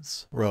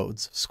renovations.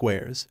 Roads,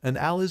 squares, and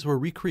alleys were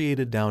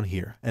recreated down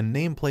here, and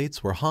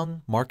nameplates were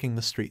hung, marking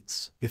the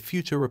streets. If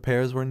future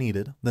repairs were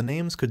needed, the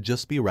names could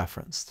just be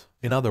referenced.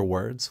 In other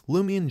words,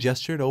 Lumion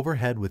gestured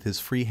overhead with his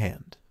free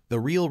hand. "The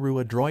real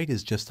Rua Droit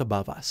is just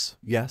above us."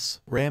 "Yes,"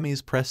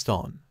 Rames pressed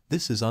on.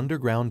 "This is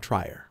underground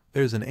Trier.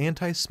 There's an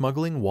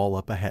anti-smuggling wall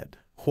up ahead.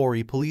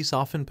 Quarry police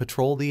often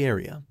patrol the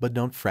area, but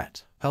don't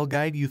fret. I'll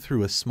guide you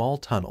through a small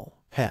tunnel."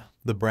 Heh,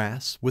 the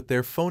brass, with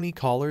their phony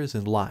collars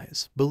and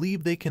lies,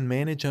 believe they can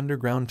manage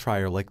underground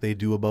Trier like they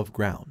do above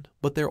ground,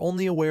 but they're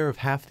only aware of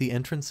half the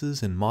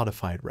entrances and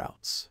modified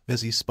routes.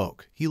 As he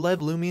spoke, he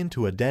led Lumion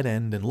to a dead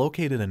end and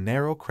located a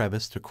narrow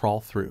crevice to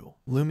crawl through.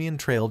 Lumion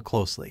trailed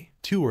closely.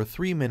 2 or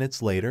 3 minutes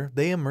later,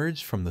 they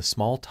emerged from the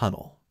small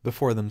tunnel.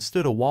 Before them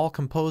stood a wall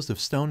composed of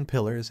stone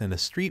pillars and a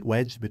street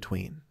wedged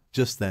between.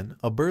 Just then,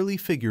 a burly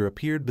figure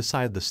appeared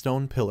beside the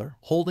stone pillar,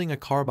 holding a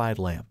carbide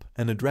lamp,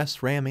 and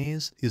addressed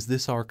Rames, "Is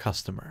this our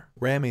customer?"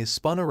 Rames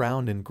spun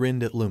around and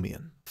grinned at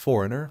Lumion.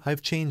 "Foreigner,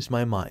 I've changed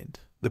my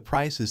mind. The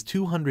price is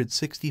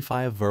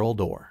 265 Vrl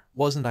d'or.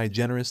 Wasn't I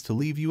generous to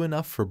leave you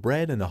enough for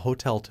bread and a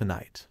hotel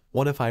tonight?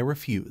 What if I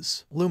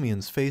refuse?"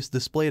 Lumion's face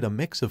displayed a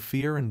mix of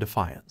fear and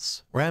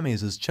defiance.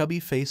 Rames's chubby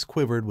face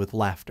quivered with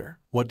laughter.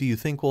 "What do you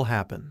think will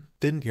happen?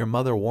 Didn't your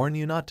mother warn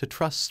you not to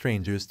trust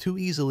strangers too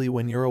easily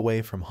when you're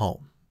away from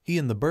home?" He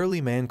and the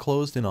burly man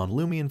closed in on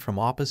Lumion from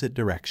opposite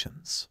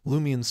directions.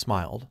 Lumion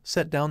smiled,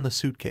 set down the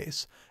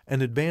suitcase,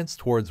 and advanced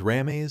towards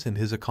Ramez and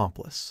his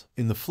accomplice.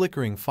 In the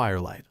flickering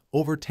firelight,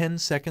 over 10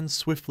 seconds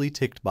swiftly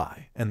ticked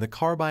by, and the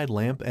carbide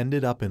lamp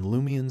ended up in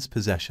Lumion's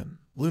possession.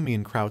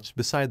 Lumion crouched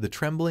beside the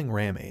trembling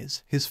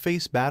Ramez, his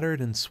face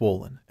battered and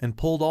swollen, and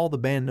pulled all the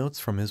banknotes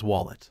from his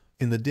wallet.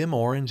 In the dim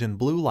orange and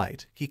blue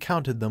light, he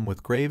counted them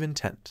with grave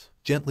intent.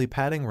 Gently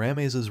patting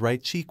Ramez's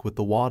right cheek with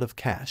the wad of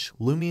cash,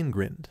 Lumion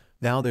grinned.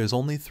 Now there's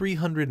only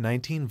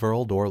 319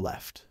 Veraldor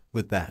left.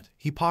 With that,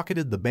 he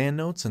pocketed the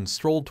banknotes and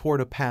strolled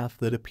toward a path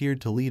that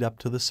appeared to lead up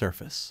to the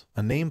surface.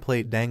 A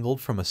nameplate dangled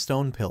from a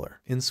stone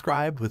pillar,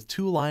 inscribed with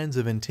 2 lines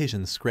of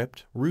Intisian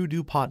script, Rue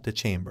du Pot de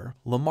Chamber,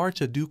 La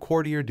Marche du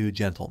Courtier du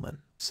Gentleman.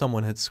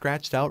 Someone had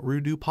scratched out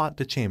Rue du Pot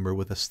de Chamber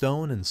with a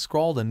stone and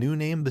scrawled a new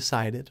name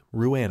beside it,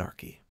 Rue Anarchy.